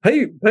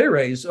pay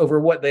raise over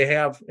what they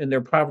have in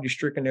their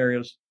poverty-stricken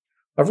areas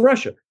of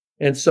Russia.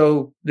 And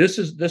so this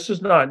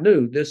is not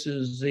new. This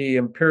is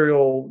the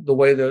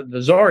way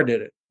the Tsar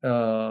did it.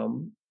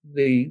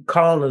 The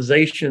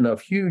colonization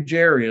of huge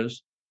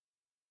areas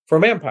for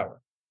manpower.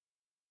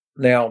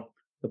 Now,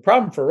 the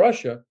problem for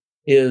Russia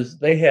is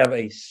they have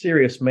a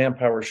serious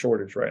manpower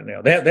shortage right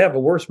now. They have a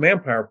worse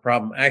manpower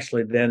problem,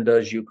 actually, than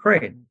does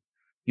Ukraine.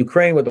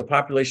 Ukraine, with a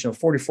population of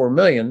 44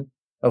 million,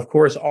 of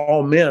course,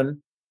 all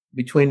men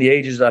between the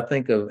ages, I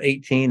think, of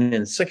 18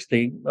 and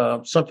 60,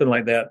 something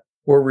like that,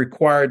 were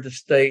required to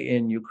stay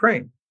in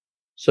Ukraine.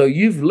 So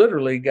you've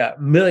literally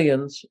got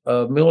millions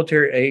of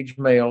military-age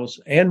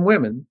males and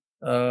women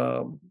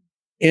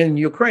in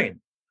Ukraine.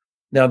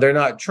 Now, they're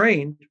not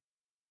trained,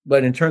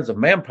 but in terms of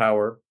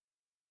manpower,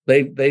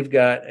 they've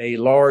got a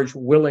large,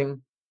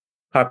 willing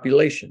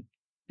population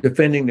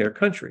defending their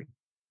country.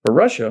 For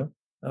Russia,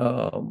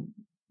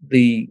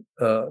 the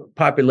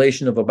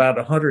population of about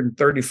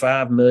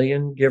 135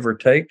 million, give or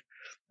take,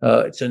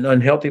 it's an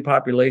unhealthy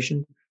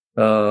population.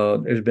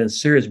 There's been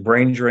serious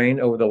brain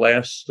drain over the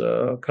last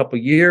couple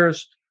of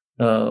years.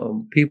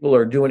 People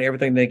are doing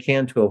everything they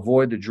can to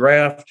avoid the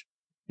draft.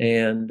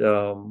 And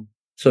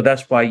so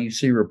that's why you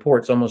see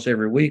reports almost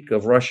every week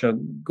of Russia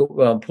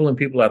pulling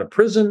people out of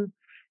prison.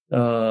 It's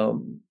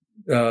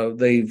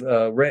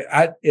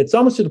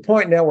almost to the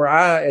point now where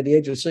I, at the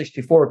age of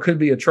 64, could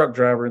be a truck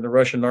driver in the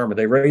Russian army.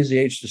 They raised the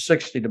age to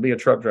 60 to be a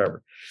truck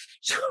driver.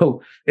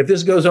 So if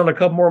this goes on a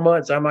couple more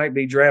months, I might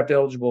be draft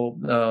eligible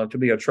to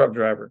be a truck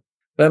driver.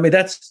 But I mean,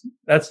 that's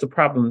the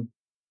problem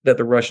that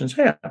the Russians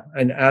have.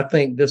 And I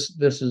think this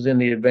is in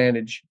the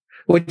advantage,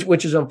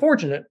 which is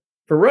unfortunate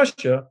for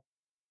Russia.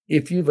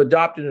 If you've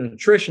adopted an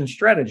attrition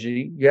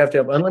strategy, you have to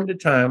have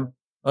unlimited time,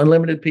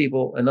 unlimited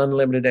people, and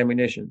unlimited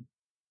ammunition.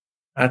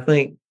 I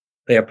think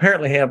they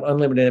apparently have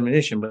unlimited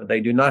ammunition, but they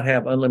do not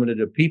have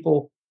unlimited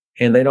people,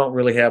 and they don't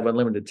really have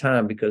unlimited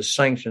time because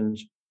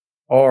sanctions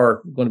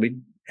are going to be,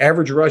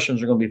 average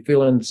Russians are going to be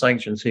feeling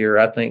sanctions here,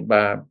 I think,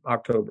 by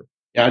October.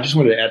 Yeah, I just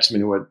wanted to add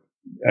something to what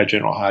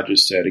General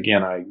Hodges said.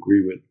 Again, I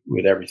agree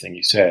with everything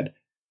he said.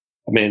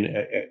 I mean,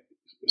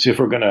 so if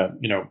we're going to,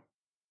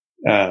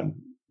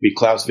 be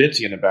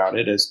Clausewitzian about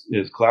it, as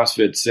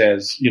Clausewitz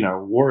says,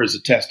 war is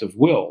a test of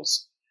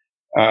wills.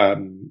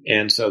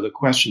 And so the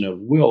question of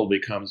will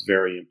becomes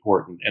very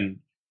important. And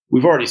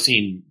we've already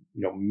seen,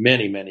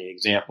 many, many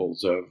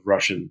examples of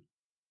Russian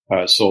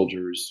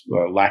soldiers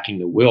lacking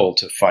the will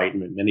to fight.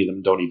 Many of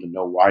them don't even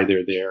know why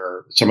they're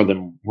there. Some of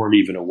them weren't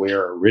even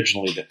aware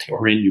originally that they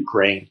were in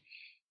Ukraine.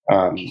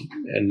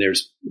 And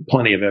there's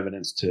plenty of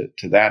evidence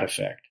to that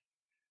effect.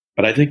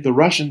 But I think the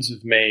Russians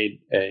have made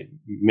a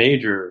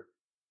major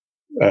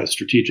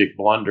strategic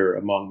blunder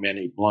among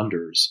many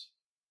blunders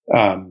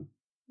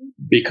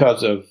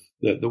because of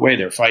the way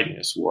they're fighting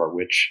this war,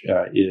 which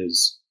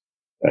is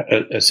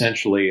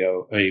essentially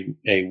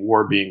a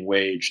war being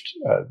waged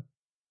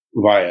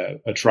via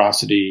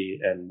atrocity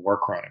and war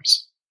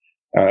crimes.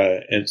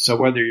 And so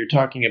whether you're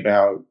talking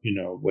about,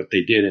 what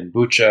they did in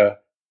Bucha,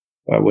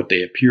 what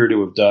they appear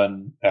to have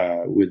done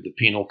with the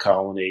penal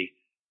colony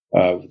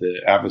of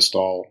the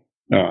Azovstal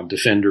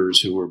defenders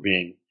who were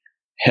being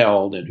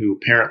held and who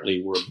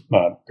apparently were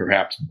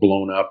perhaps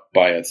blown up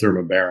by a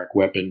thermobaric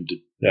weapon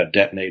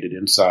detonated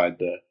inside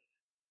the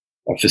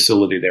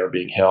facility they were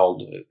being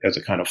held as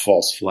a kind of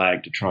false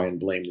flag to try and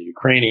blame the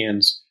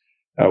Ukrainians.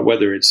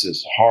 Whether it's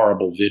this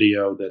horrible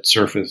video that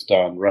surfaced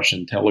on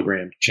Russian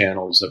Telegram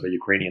channels of a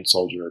Ukrainian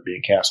soldier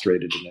being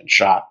castrated and then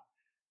shot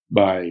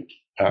by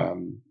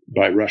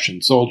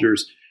Russian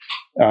soldiers,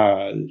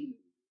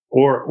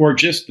 or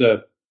just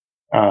the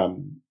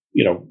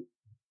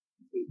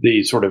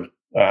sort of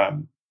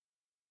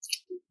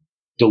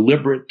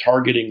deliberate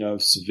targeting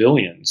of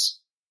civilians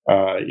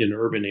in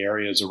urban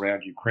areas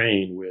around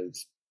Ukraine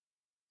with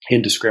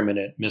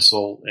indiscriminate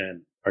missile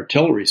and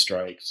artillery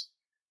strikes,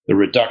 the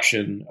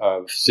reduction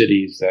of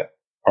cities that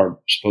are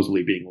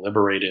supposedly being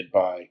liberated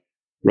by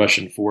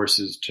Russian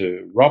forces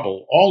to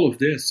rubble. All of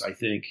this, I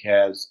think,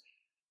 has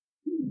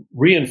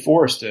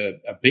reinforced a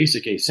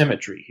basic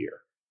asymmetry here,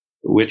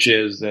 which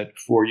is that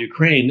for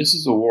Ukraine, this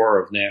is a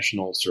war of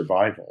national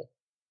survival.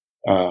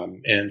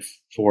 And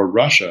for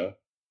Russia,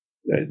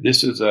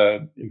 this is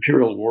an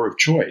imperial war of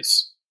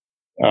choice.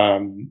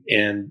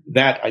 And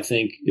that, I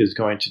think, is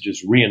going to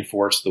just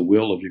reinforce the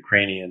will of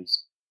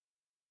Ukrainians.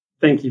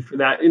 Thank you for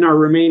that. In our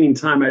remaining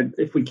time,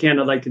 if we can,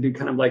 I'd like to do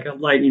kind of like a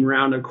lightning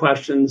round of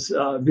questions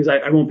because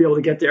I won't be able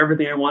to get to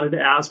everything I wanted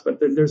to ask, but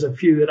there's a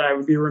few that I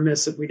would be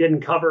remiss if we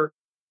didn't cover.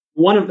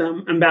 One of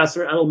them,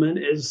 Ambassador Edelman,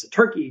 is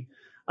Turkey.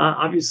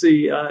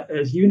 Obviously,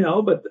 as you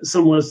know, but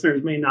some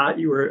listeners may not,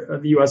 you were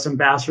the U.S.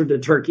 ambassador to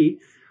Turkey.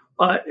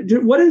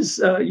 What is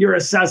your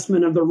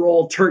assessment of the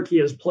role Turkey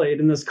has played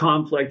in this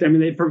conflict? I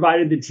mean, they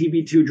provided the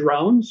TB2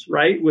 drones,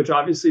 right, which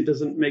obviously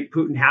doesn't make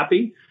Putin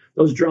happy.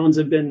 Those drones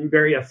have been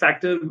very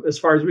effective, as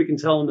far as we can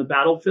tell, in the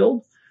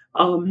battlefield.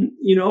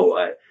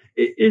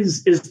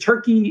 Is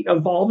Turkey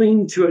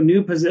evolving to a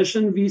new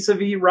position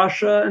vis-a-vis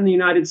Russia and the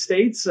United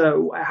States?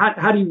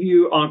 How do you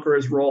view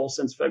Ankara's role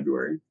since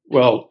February?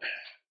 Well,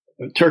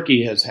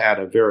 Turkey has had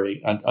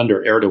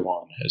under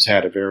Erdogan, has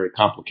had a very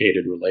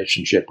complicated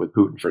relationship with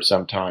Putin for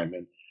some time.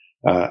 And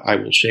I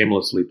will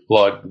shamelessly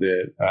plug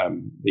the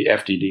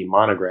FDD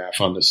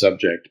monograph on the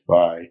subject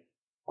by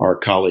our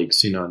colleague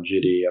Sinan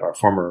Ciddi and our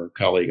former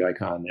colleague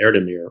Aykan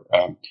Erdemir.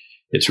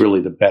 It's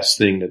really the best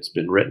thing that's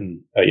been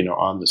written,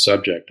 on the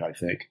subject, I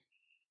think.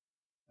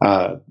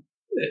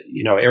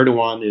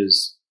 Erdogan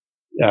is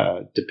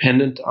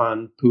dependent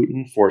on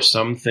Putin for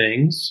some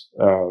things,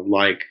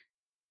 like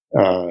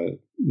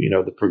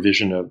the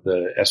provision of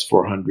the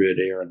S-400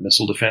 air and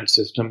missile defense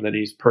system that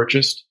he's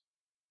purchased,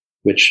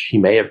 which he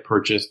may have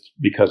purchased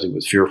because he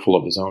was fearful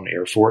of his own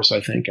Air Force,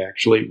 I think,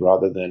 actually,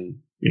 rather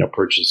than,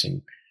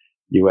 purchasing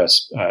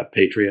U.S.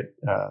 Patriot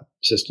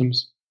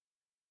systems.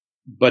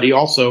 But he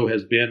also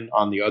has been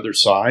on the other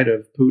side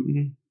of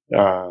Putin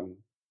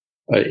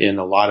in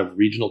a lot of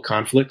regional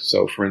conflicts.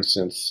 So, for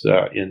instance,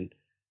 in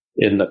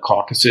the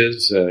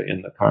Caucasus,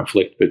 in the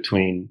conflict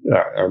between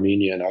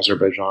Armenia and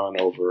Azerbaijan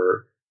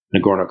over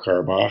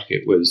Nagorno-Karabakh,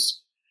 it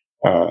was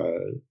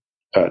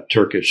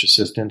Turkish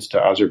assistance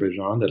to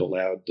Azerbaijan that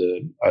allowed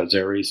the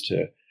Azeris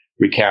to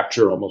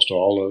recapture almost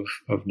all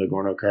of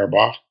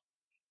Nagorno-Karabakh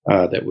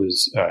that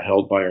was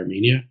held by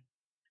Armenia.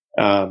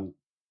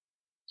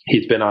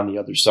 He's been on the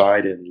other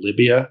side in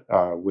Libya,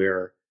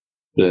 where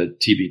the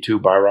TB2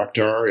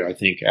 Bayraktar, I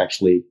think,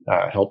 actually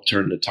helped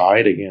turn the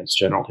tide against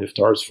General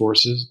Haftar's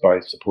forces by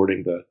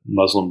supporting the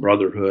Muslim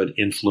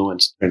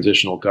Brotherhood-influenced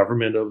transitional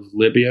government of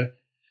Libya.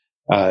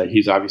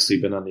 He's obviously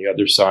been on the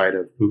other side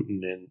of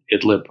Putin in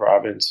Idlib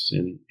province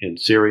in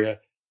Syria.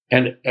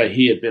 And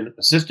he had been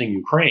assisting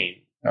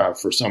Ukraine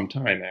for some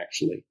time,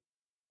 actually.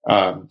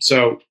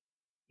 So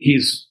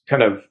he's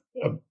kind of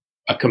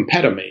a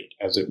competitor,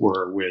 as it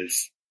were, with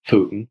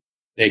Putin.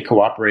 They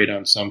cooperate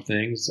on some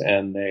things,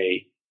 and they're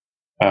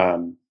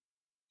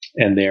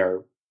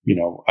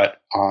at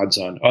odds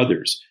on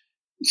others.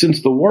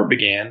 Since the war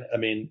began, I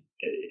mean,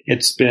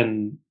 it's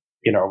been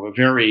a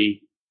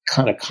very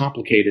kind of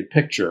complicated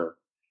picture.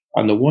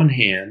 On the one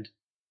hand,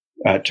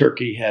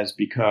 Turkey has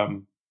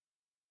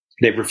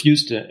they've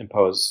refused to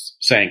impose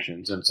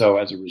sanctions, and so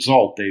as a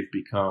result, they've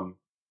become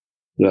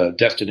the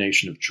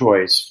destination of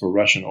choice for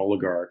Russian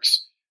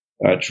oligarchs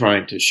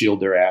trying to shield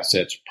their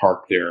assets,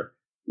 park their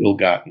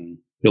ill-gotten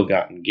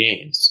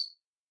gains.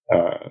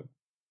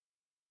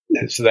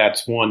 So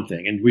that's one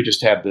thing. And we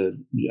just had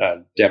the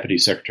Deputy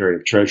Secretary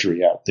of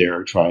Treasury out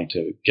there trying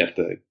to get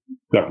the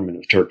government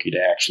of Turkey to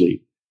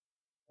actually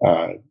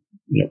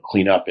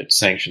clean up its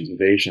sanctions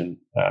evasion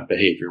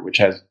behavior, which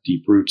has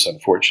deep roots,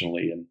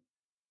 unfortunately, in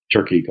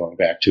Turkey going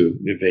back to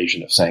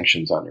evasion of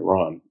sanctions on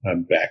Iran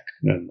back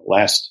in the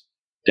last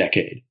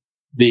decade.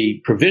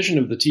 The provision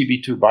of the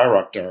TB2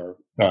 Bayraktar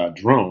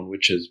drone,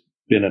 which has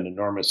been an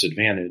enormous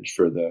advantage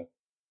for the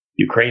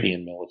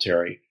Ukrainian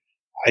military,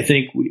 I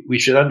think we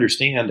should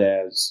understand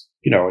as,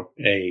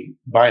 a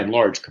by and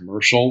large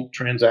commercial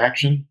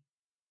transaction.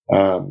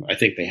 I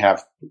think they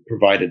have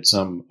provided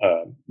some,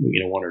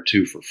 one or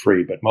two for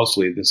free, but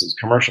mostly this is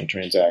commercial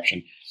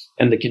transaction.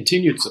 And the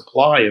continued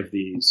supply of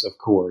these, of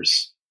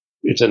course,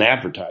 it's an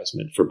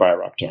advertisement for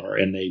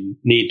Bayraktar, and they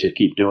need to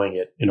keep doing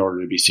it in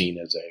order to be seen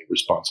as a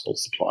responsible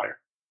supplier.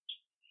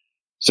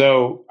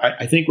 So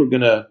I think we're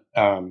going to,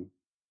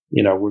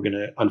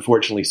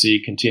 unfortunately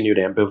see continued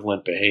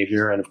ambivalent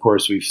behavior. And of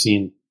course, we've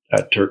seen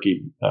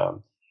Turkey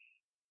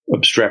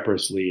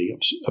obstreperously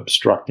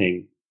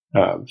obstructing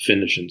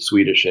Finnish and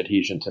Swedish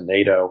adhesion to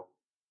NATO.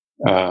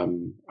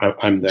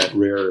 I'm that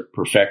rare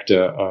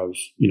perfecta of,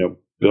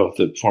 both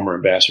the former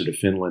ambassador to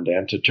Finland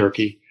and to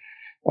Turkey.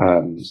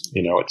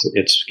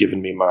 It's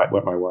given me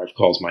what my wife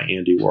calls my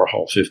Andy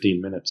Warhol 15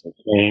 minutes of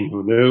fame.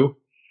 Who knew?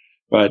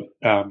 But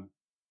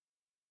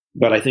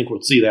I think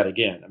we'll see that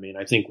again. I mean,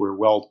 I think we're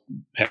well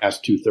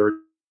past 2/3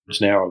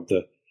 now of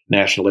the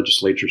national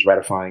legislatures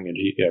ratifying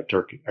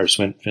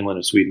Finland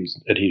and Sweden's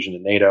adhesion to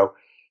NATO.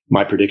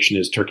 My prediction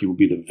is Turkey will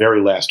be the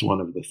very last one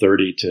of the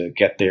 30 to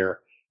get there,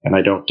 and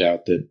I don't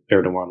doubt that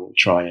Erdogan will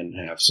try and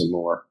have some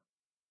more,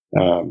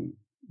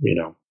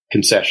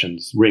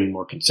 concessions, wring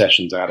more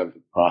concessions out of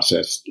the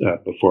process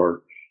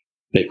before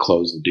they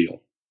close the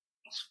deal.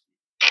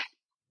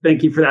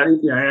 Thank you for that.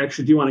 Yeah, I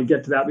actually do want to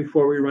get to that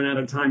before we run out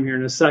of time here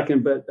in a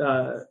second. But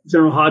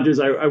General Hodges,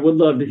 I would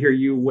love to hear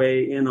you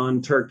weigh in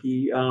on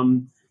Turkey.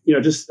 To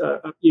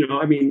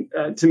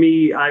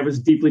me, I was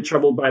deeply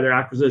troubled by their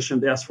acquisition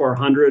of the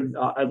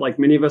S-400. Like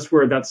many of us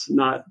were, that's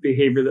not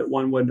behavior that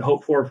one would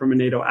hope for from a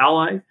NATO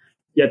ally.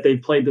 Yet they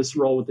played this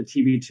role with the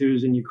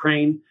TB2s in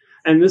Ukraine.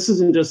 And this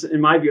isn't just, in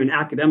my view, an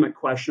academic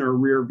question or a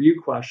rear view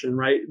question,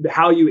 right?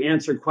 How you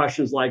answer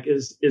questions like,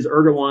 is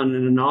Erdogan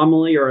an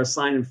anomaly or a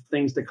sign of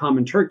things to come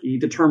in Turkey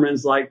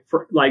determines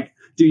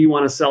do you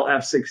want to sell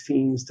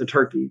F-16s to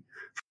Turkey?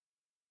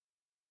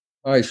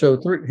 All right. So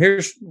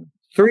here's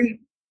three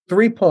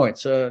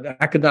points.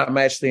 I could not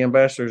match the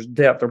ambassador's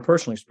depth or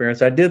personal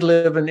experience. I did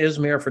live in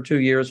Izmir for 2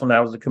 years when I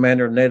was the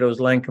commander of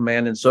NATO's land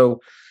command. And so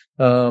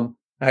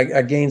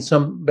I gained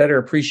some better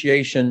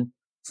appreciation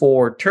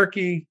for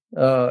Turkey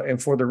and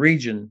for the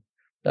region.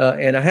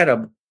 And I had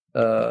a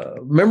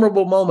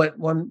memorable moment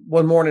one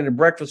morning at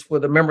breakfast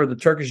with a member of the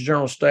Turkish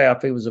General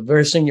Staff. He was a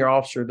very senior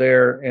officer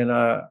there. And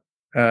I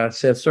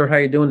said, "Sir, how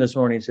you doing this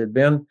morning?" He said,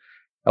 "Ben,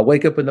 I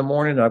wake up in the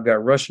morning, I've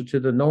got Russia to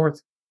the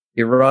north,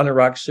 Iran,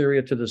 Iraq,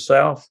 Syria to the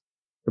south,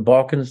 the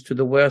Balkans to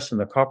the west,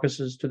 and the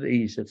Caucasus to the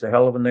east. It's a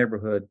hell of a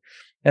neighborhood."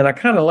 And I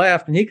kind of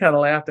laughed, and he kind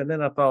of laughed. And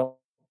then I thought,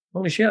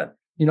 holy shit,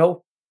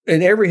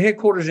 in every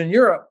headquarters in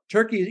Europe,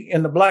 Turkey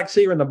and the Black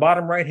Sea are in the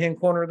bottom right-hand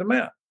corner of the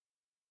map.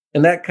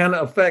 And that kind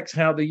of affects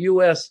how the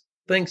U.S.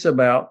 thinks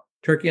about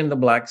Turkey and the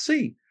Black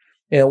Sea.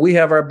 And we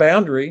have our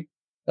boundary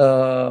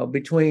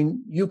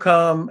between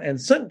EUCOM and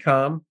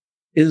CENTCOM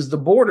is the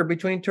border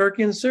between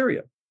Turkey and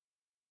Syria.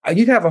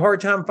 You'd have a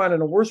hard time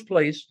finding a worse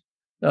place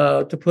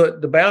to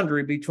put the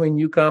boundary between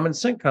EUCOM and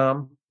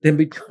CENTCOM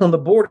than on the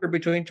border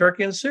between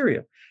Turkey and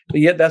Syria. But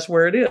yet that's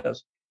where it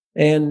is.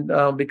 And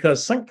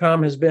because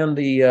CENTCOM has been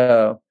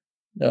the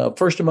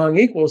first among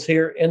equals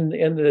here in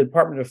the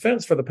Department of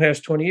Defense for the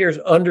past 20 years,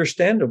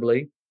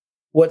 understandably,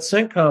 what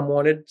CENTCOM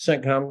wanted,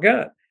 CENTCOM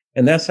got.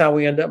 And that's how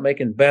we end up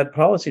making bad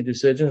policy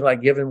decisions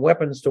like giving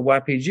weapons to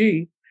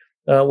YPG,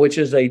 which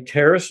is a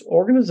terrorist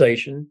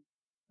organization.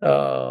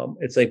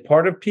 It's a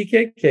part of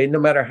PKK, no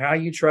matter how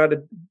you try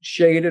to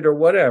shade it or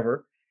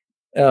whatever,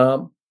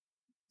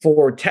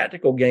 for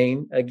tactical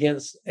gain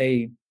against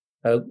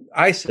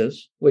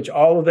ISIS, which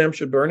all of them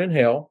should burn in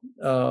hell,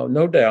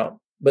 no doubt,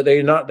 but they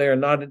are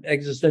not an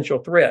existential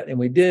threat. And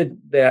we did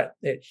that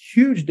at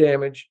huge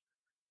damage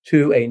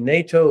to a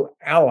NATO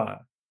ally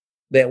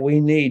that we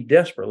need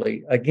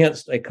desperately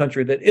against a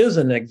country that is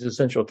an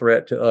existential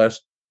threat to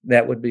us.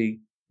 That would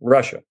be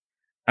Russia.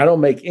 I don't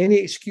make any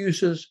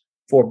excuses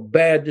for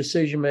bad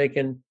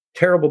decision-making,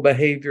 terrible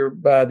behavior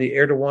by the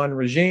Erdogan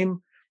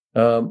regime.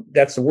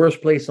 That's the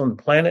worst place on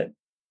the planet,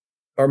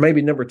 or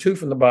maybe number 2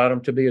 from the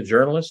bottom, to be a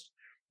journalist.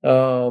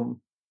 There's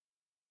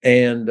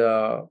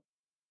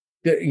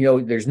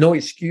no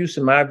excuse,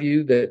 in my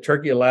view, that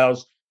Turkey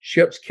allows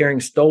ships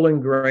carrying stolen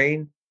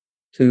grain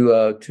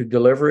to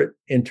deliver it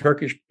in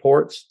Turkish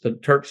ports. The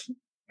Turks,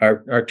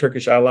 our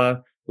Turkish ally,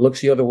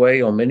 looks the other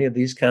way on many of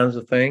these kinds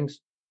of things.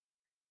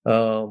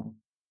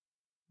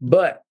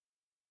 But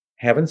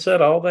having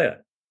said all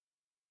that,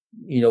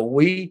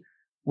 we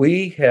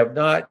have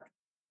not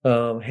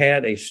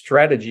had a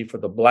strategy for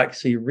the Black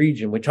Sea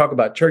region. We talk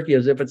about Turkey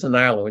as if it's an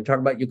island. We talk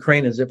about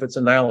Ukraine as if it's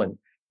an island.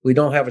 we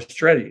don't have a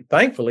strategy.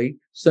 Thankfully,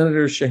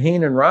 Senators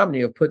Shaheen and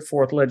Romney have put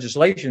forth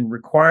legislation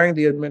requiring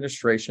the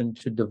administration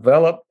to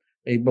develop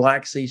a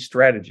Black Sea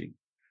strategy.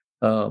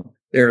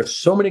 There are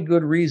so many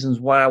good reasons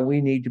why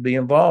we need to be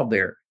involved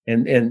there.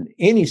 And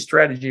any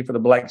strategy for the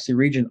Black Sea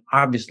region,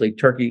 obviously,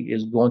 Turkey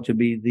is going to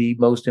be the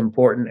most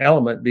important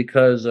element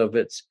because of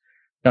its,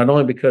 not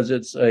only because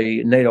it's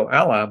a NATO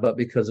ally, but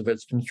because of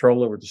its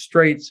control over the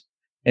straits.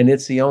 And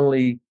it's the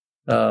only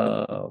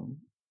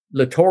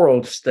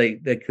littoral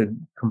state that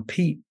could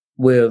compete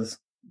with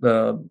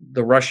the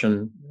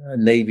Russian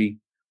Navy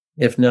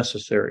if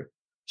necessary.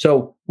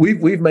 So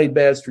we've made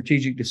bad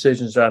strategic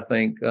decisions, I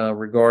think,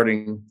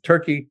 regarding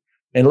Turkey.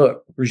 And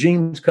look,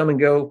 regimes come and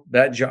go.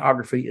 That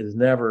geography is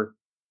never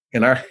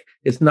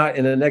it's not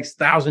in the next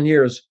 1,000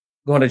 years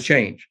going to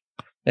change.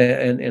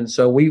 And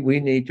so we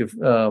need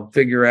to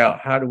figure out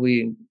how do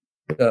we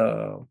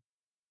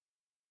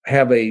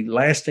have a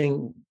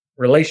lasting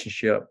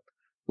relationship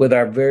with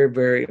our very,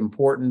 very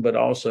important, but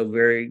also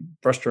very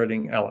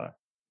frustrating ally.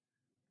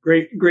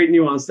 Great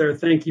nuance there.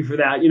 Thank you for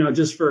that.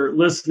 Just for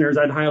listeners,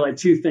 I'd highlight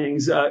two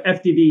things.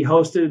 FDD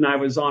hosted, and I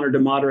was honored to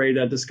moderate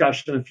a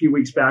discussion a few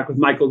weeks back with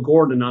Michael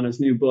Gordon on his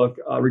new book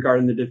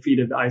regarding the defeat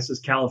of the ISIS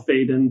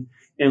caliphate. And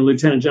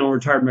Lieutenant General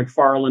retired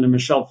McFarland and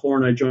Michelle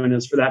Flournoy joined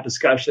us for that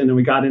discussion. And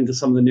we got into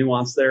some of the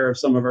nuance there of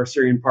some of our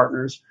Syrian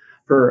partners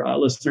for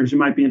listeners who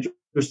might be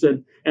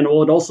interested. And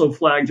we'll also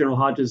flag General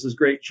Hodges'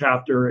 great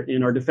chapter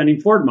in our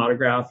Defending Ford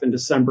monograph in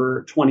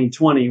December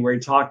 2020, where he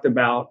talked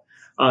about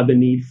the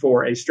need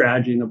for a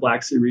strategy in the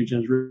Black Sea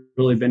region. Has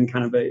really been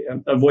kind of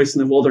a voice in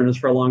the wilderness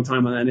for a long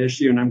time on that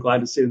issue. And I'm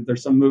glad to see that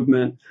there's some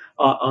movement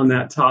on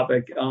that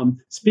topic.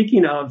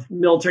 Speaking of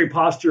military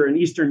posture in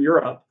Eastern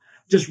Europe,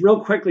 just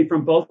real quickly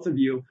from both of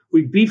you,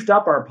 we beefed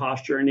up our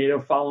posture in NATO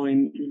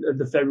following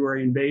the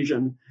February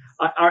invasion.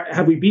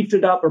 Have we beefed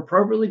it up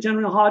appropriately,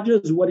 General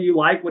Hodges? What do you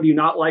like? What do you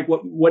not like?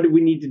 What do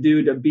we need to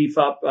do to beef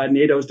up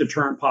NATO's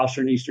deterrent posture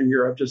in Eastern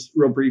Europe? Just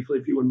real briefly,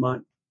 if you wouldn't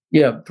mind.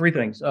 Yeah, three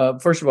things.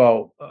 First of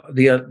all,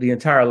 the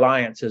entire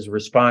alliance is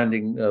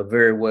responding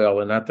very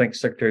well. And I think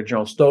Secretary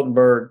General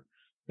Stoltenberg,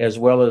 as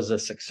well as a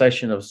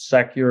succession of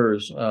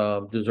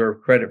SACEURs,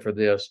 deserve credit for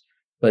this.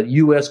 But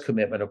U.S.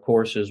 commitment, of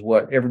course, is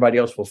what everybody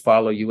else will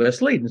follow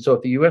U.S. lead. And so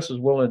if the U.S. is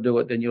willing to do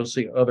it, then you'll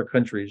see other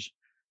countries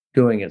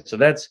doing it. So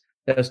that's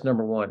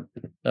number one.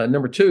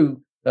 Number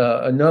two,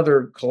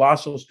 another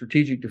colossal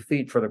strategic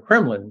defeat for the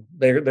Kremlin.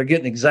 They're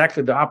getting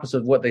exactly the opposite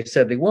of what they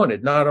said they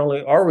wanted. Not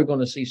only are we going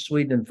to see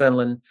Sweden and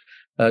Finland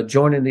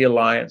joining the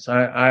alliance,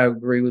 I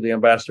agree with the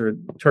ambassador.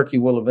 Turkey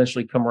will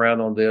eventually come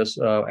around on this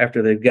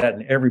after they've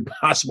gotten every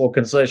possible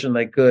concession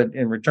they could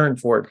in return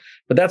for it.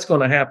 But that's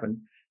going to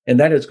happen. And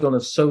that is going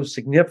to so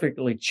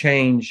significantly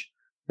change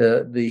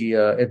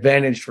the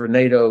advantage for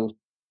NATO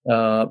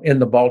in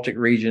the Baltic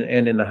region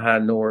and in the high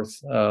north.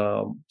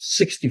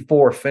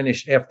 64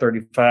 finished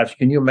F-35s.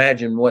 Can you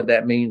imagine what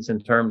that means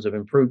in terms of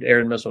improved air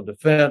and missile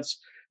defense,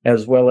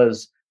 as well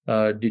as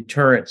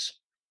deterrence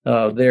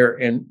there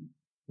in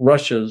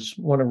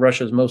one of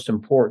Russia's most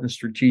important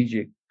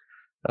strategic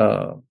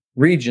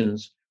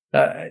regions?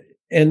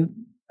 And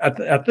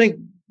I think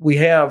we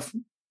have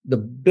the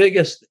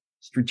biggest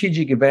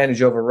strategic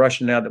advantage over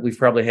Russia now that we've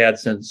probably had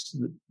since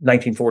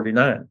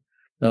 1949.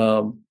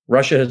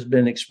 Russia has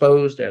been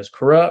exposed as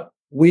corrupt,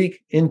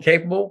 weak,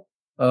 incapable,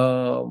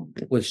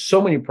 with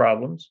so many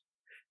problems,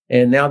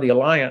 and now the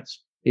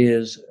alliance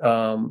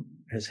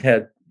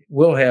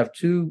will have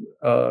two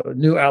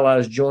new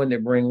allies join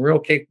that bring real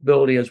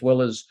capability as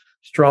well as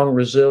strong,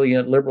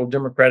 resilient, liberal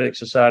democratic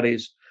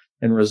societies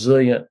and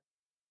resilient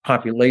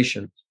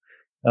populations.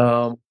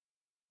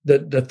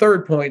 The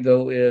third point,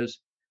 though, is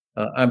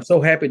I'm so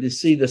happy to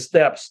see the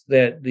steps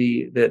that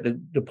the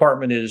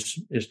department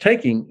is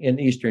taking in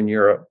Eastern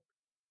Europe,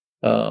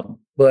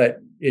 but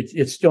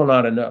it's still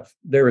not enough.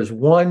 There is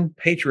one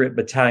Patriot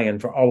battalion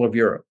for all of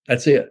Europe.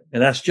 That's it,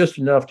 and that's just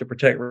enough to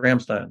protect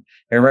Ramstein.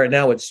 And right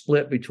now, it's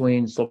split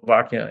between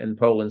Slovakia and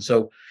Poland.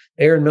 So,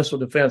 air and missile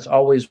defense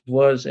always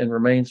was and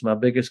remains my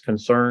biggest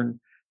concern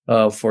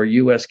for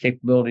U.S.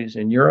 capabilities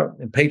in Europe.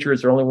 And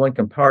Patriots are only one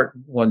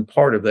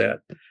part of that,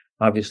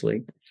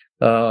 obviously.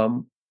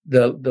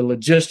 The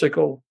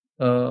logistical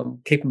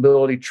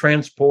capability,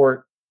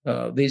 transport,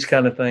 these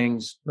kind of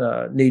things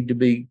need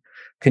to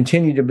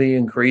continue to be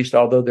increased,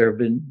 although there have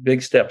been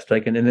big steps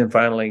taken. And then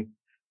finally,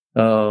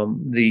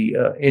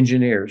 the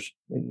engineers.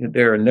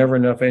 There are never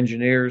enough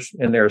engineers,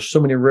 and there are so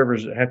many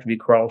rivers that have to be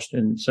crossed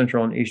in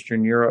Central and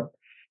Eastern Europe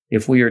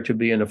if we are to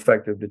be an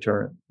effective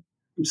deterrent.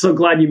 I'm so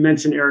glad you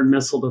mentioned air and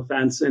missile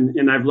defense,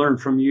 and I've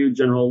learned from you,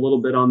 General, a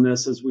little bit on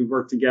this as we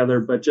work together.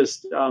 But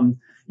just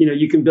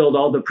you can build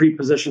all the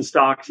pre-positioned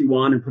stocks you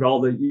want and put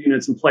all the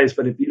units in place,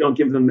 but if you don't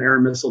give them air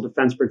and missile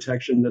defense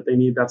protection that they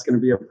need, that's going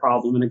to be a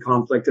problem in a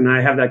conflict. And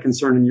I have that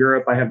concern in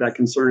Europe. I have that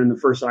concern in the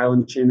first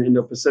island chain, the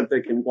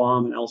Indo-Pacific, and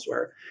Guam, and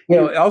elsewhere.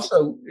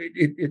 Also,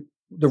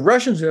 the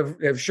Russians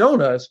have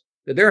shown us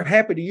that they're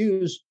happy to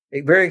use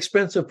very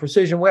expensive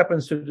precision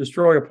weapons to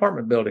destroy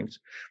apartment buildings.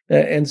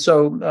 And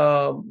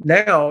so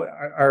now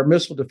our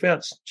missile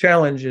defense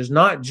challenge is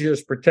not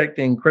just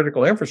protecting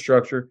critical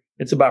infrastructure,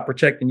 it's about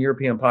protecting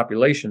European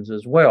populations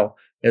as well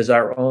as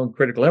our own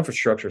critical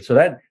infrastructure. So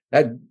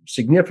that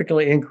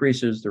significantly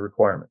increases the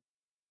requirement.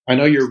 I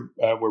know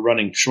we're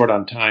running short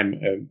on time,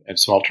 and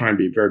so I'll try and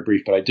be very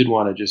brief, but I did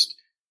want to just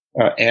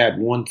add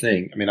one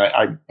thing. I mean,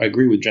 I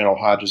agree with General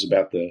Hodges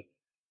about the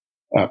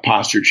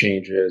posture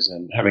changes,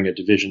 and having a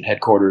division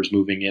headquarters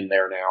moving in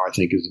there now, I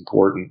think is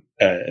important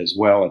as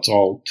well. It's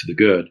all to the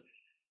good.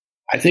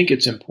 I think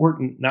it's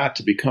important not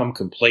to become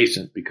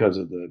complacent because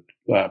of the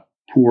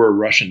poor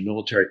Russian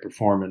military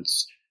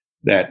performance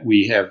that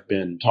we have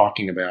been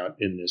talking about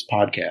in this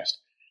podcast.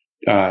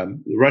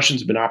 The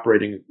Russians have been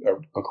operating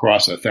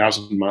across a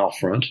 1,000-mile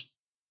front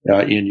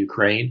in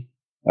Ukraine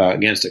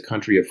against a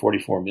country of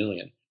 44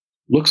 million.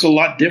 Looks a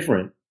lot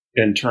different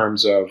in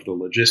terms of the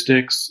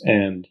logistics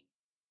and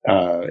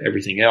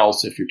everything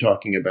else if you're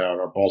talking about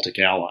our Baltic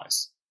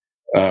allies,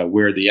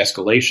 where the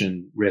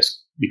escalation risk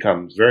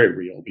becomes very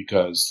real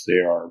because they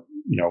are,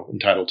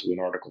 entitled to an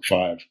Article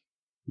 5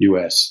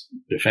 U.S.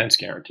 defense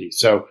guarantee.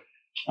 So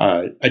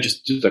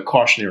just a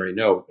cautionary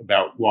note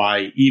about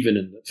why, even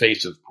in the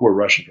face of poor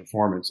Russian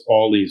performance,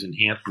 all these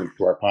enhancements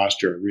to our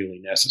posture are really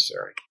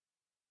necessary.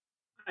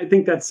 I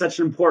think that's such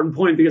an important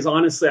point because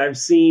honestly, I've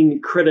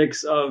seen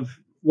critics of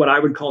what I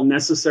would call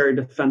necessary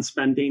defense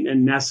spending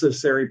and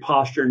necessary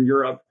posture in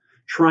Europe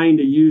trying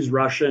to use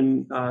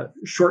Russian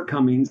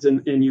shortcomings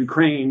in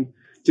Ukraine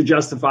to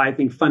justify, I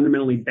think,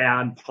 fundamentally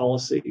bad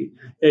policy.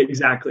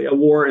 Exactly. A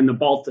war in the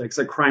Baltics,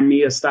 a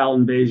Crimea-style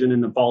invasion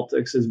in the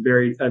Baltics is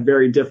a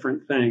very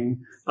different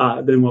thing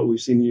than what we've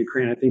seen in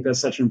Ukraine. I think that's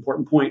such an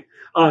important point.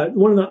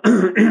 One of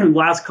the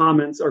last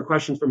comments or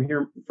questions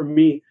from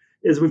me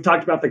is we've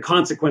talked about the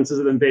consequences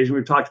of the invasion.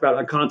 We've talked about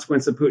a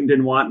consequence that Putin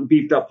didn't want,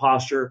 beefed up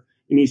posture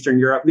in Eastern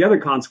Europe. The other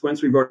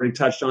consequence we've already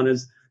touched on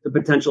is the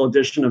potential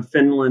addition of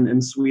Finland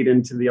and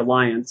Sweden to the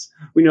alliance.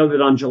 We know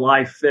that on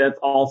July 5th,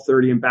 all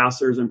 30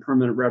 ambassadors and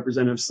permanent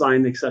representatives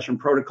signed the accession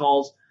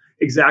protocols.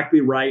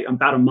 Exactly right.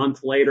 About a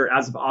month later,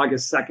 as of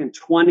August 2nd,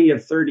 20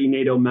 of 30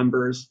 NATO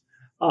members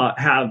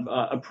have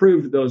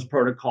approved those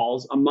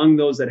protocols. Among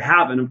those that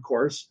haven't, of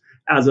course,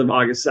 as of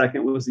August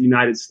 2nd, was the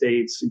United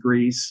States,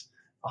 Greece,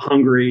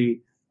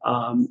 Hungary,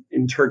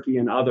 in Turkey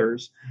and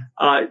others.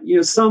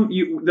 There's some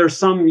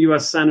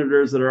U.S.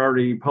 senators that are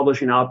already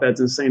publishing op-eds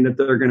and saying that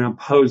they're going to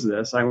oppose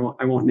this. I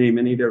won't name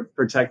any to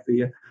protect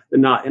the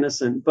not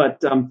innocent.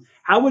 But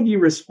how would you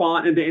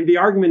respond? And the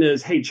argument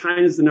is, hey,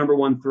 China's the number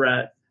one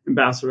threat,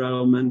 Ambassador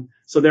Edelman,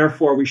 so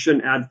therefore we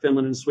shouldn't add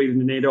Finland and Sweden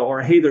to NATO.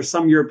 Or, hey, there's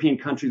some European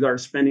countries that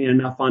aren't spending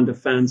enough on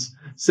defense,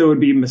 so it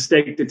would be a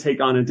mistake to take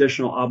on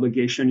additional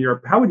obligation in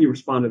Europe. How would you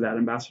respond to that,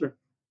 Ambassador?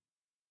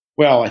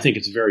 Well, I think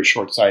it's a very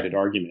short-sighted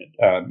argument.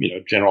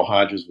 General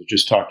Hodges was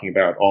just talking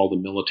about all the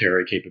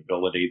military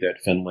capability that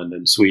Finland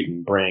and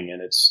Sweden bring,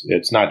 and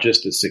it's not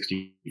just the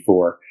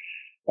 64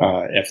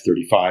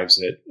 F-35s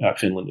that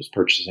Finland is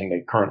purchasing.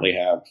 They currently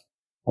have,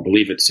 I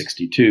believe it's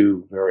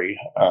 62 very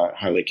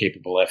highly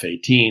capable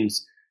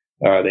F-18s.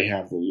 They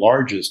have the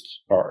largest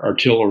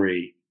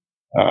artillery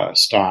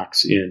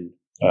stocks in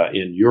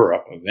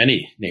Europe of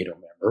any NATO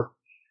member.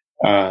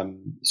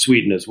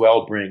 Sweden as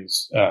well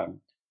brings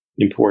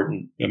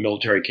important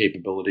military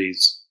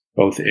capabilities,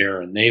 both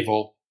air and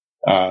naval.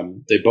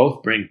 They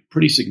both bring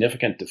pretty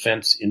significant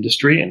defense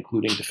industry,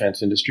 including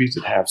defense industries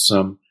that have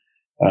some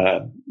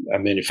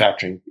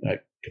manufacturing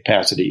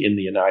capacity in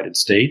the United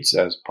States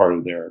as part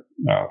of their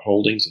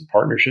holdings and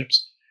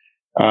partnerships.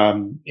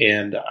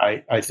 And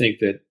I think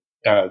that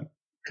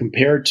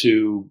compared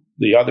to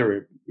the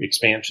other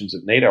expansions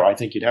of NATO, I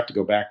think you'd have to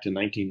go back to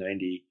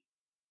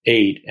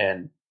 1998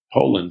 and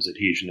Poland's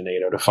adhesion to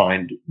NATO to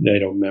find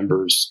NATO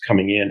members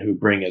coming in who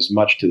bring as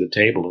much to the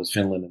table as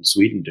Finland and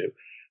Sweden do.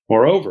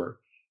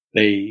 Moreover,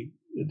 the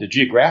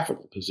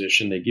geographical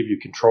position, they give you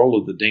control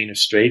of the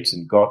Danish Straits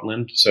and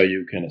Gotland, so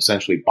you can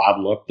essentially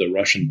bottle up the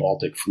Russian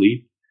Baltic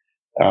fleet.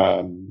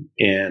 As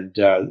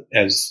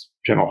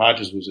General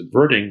Hodges was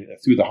adverting,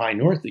 through the high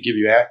north, they give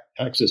you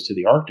access to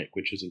the Arctic,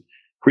 which is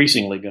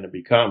increasingly going to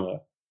become a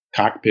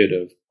cockpit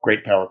of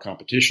great power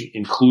competition,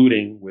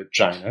 including with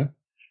China.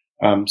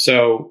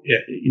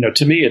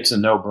 To me, it's a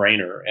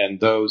no-brainer. And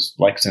those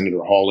like Senator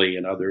Hawley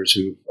and others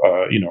who've,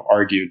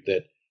 argued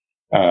that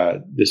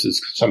this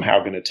is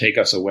somehow going to take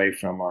us away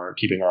from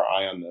keeping our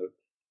eye on the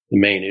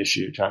main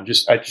issue.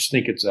 I just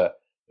think it's a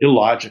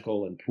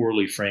illogical and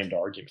poorly framed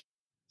argument.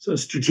 So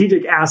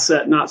strategic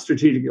asset, not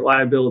strategic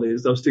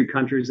liabilities, those two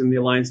countries in the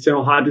alliance.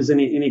 General Hodges,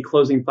 any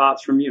closing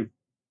thoughts from you?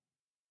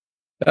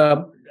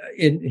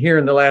 Here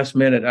in the last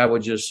minute, I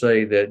would just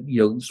say that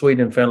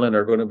Sweden and Finland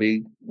are going to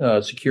be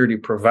security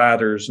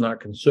providers, not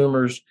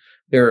consumers.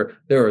 There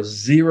are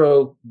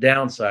zero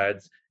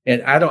downsides,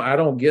 and I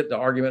don't get the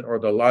argument or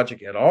the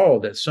logic at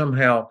all that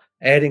somehow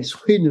adding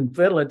Sweden and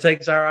Finland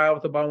takes our eye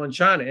off the ball in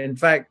China. In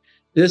fact,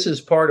 this is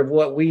part of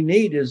what we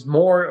need is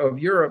more of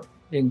Europe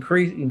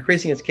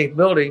increasing its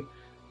capability,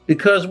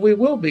 because we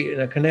will be in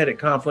a kinetic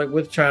conflict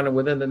with China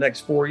within the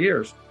next 4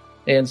 years.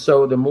 And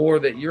so the more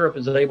that Europe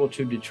is able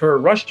to deter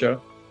Russia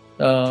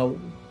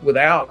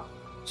without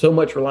so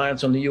much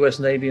reliance on the U.S.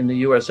 Navy and the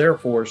U.S. Air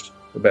Force,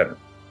 the better.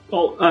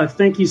 Well,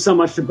 thank you so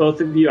much to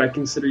both of you. I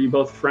consider you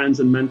both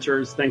friends and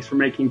mentors. Thanks for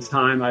making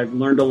time. I've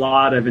learned a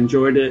lot. I've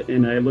enjoyed it,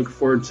 and I look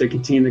forward to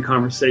continuing the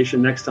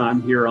conversation next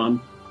time here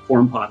on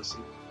Foreign Policy.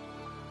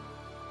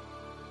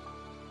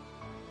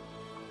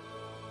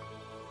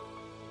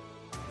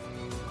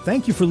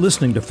 Thank you for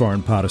listening to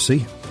Foreign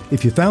Policy.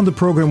 If you found the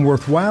program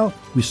worthwhile,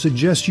 we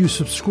suggest you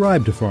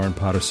subscribe to Foreign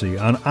Policy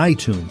on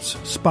iTunes,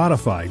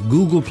 Spotify,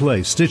 Google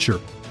Play, Stitcher,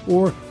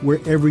 or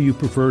wherever you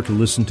prefer to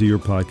listen to your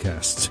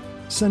podcasts.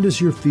 Send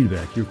us your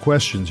feedback, your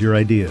questions, your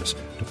ideas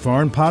to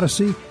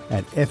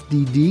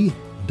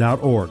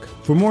foreignpolicy@fdd.org.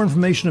 For more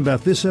information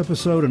about this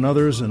episode and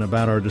others and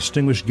about our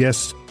distinguished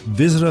guests,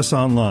 visit us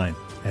online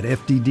at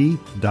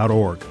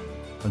fdd.org.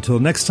 Until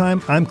next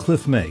time, I'm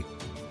Cliff May,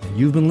 and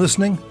you've been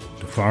listening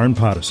to Foreign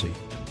Policy.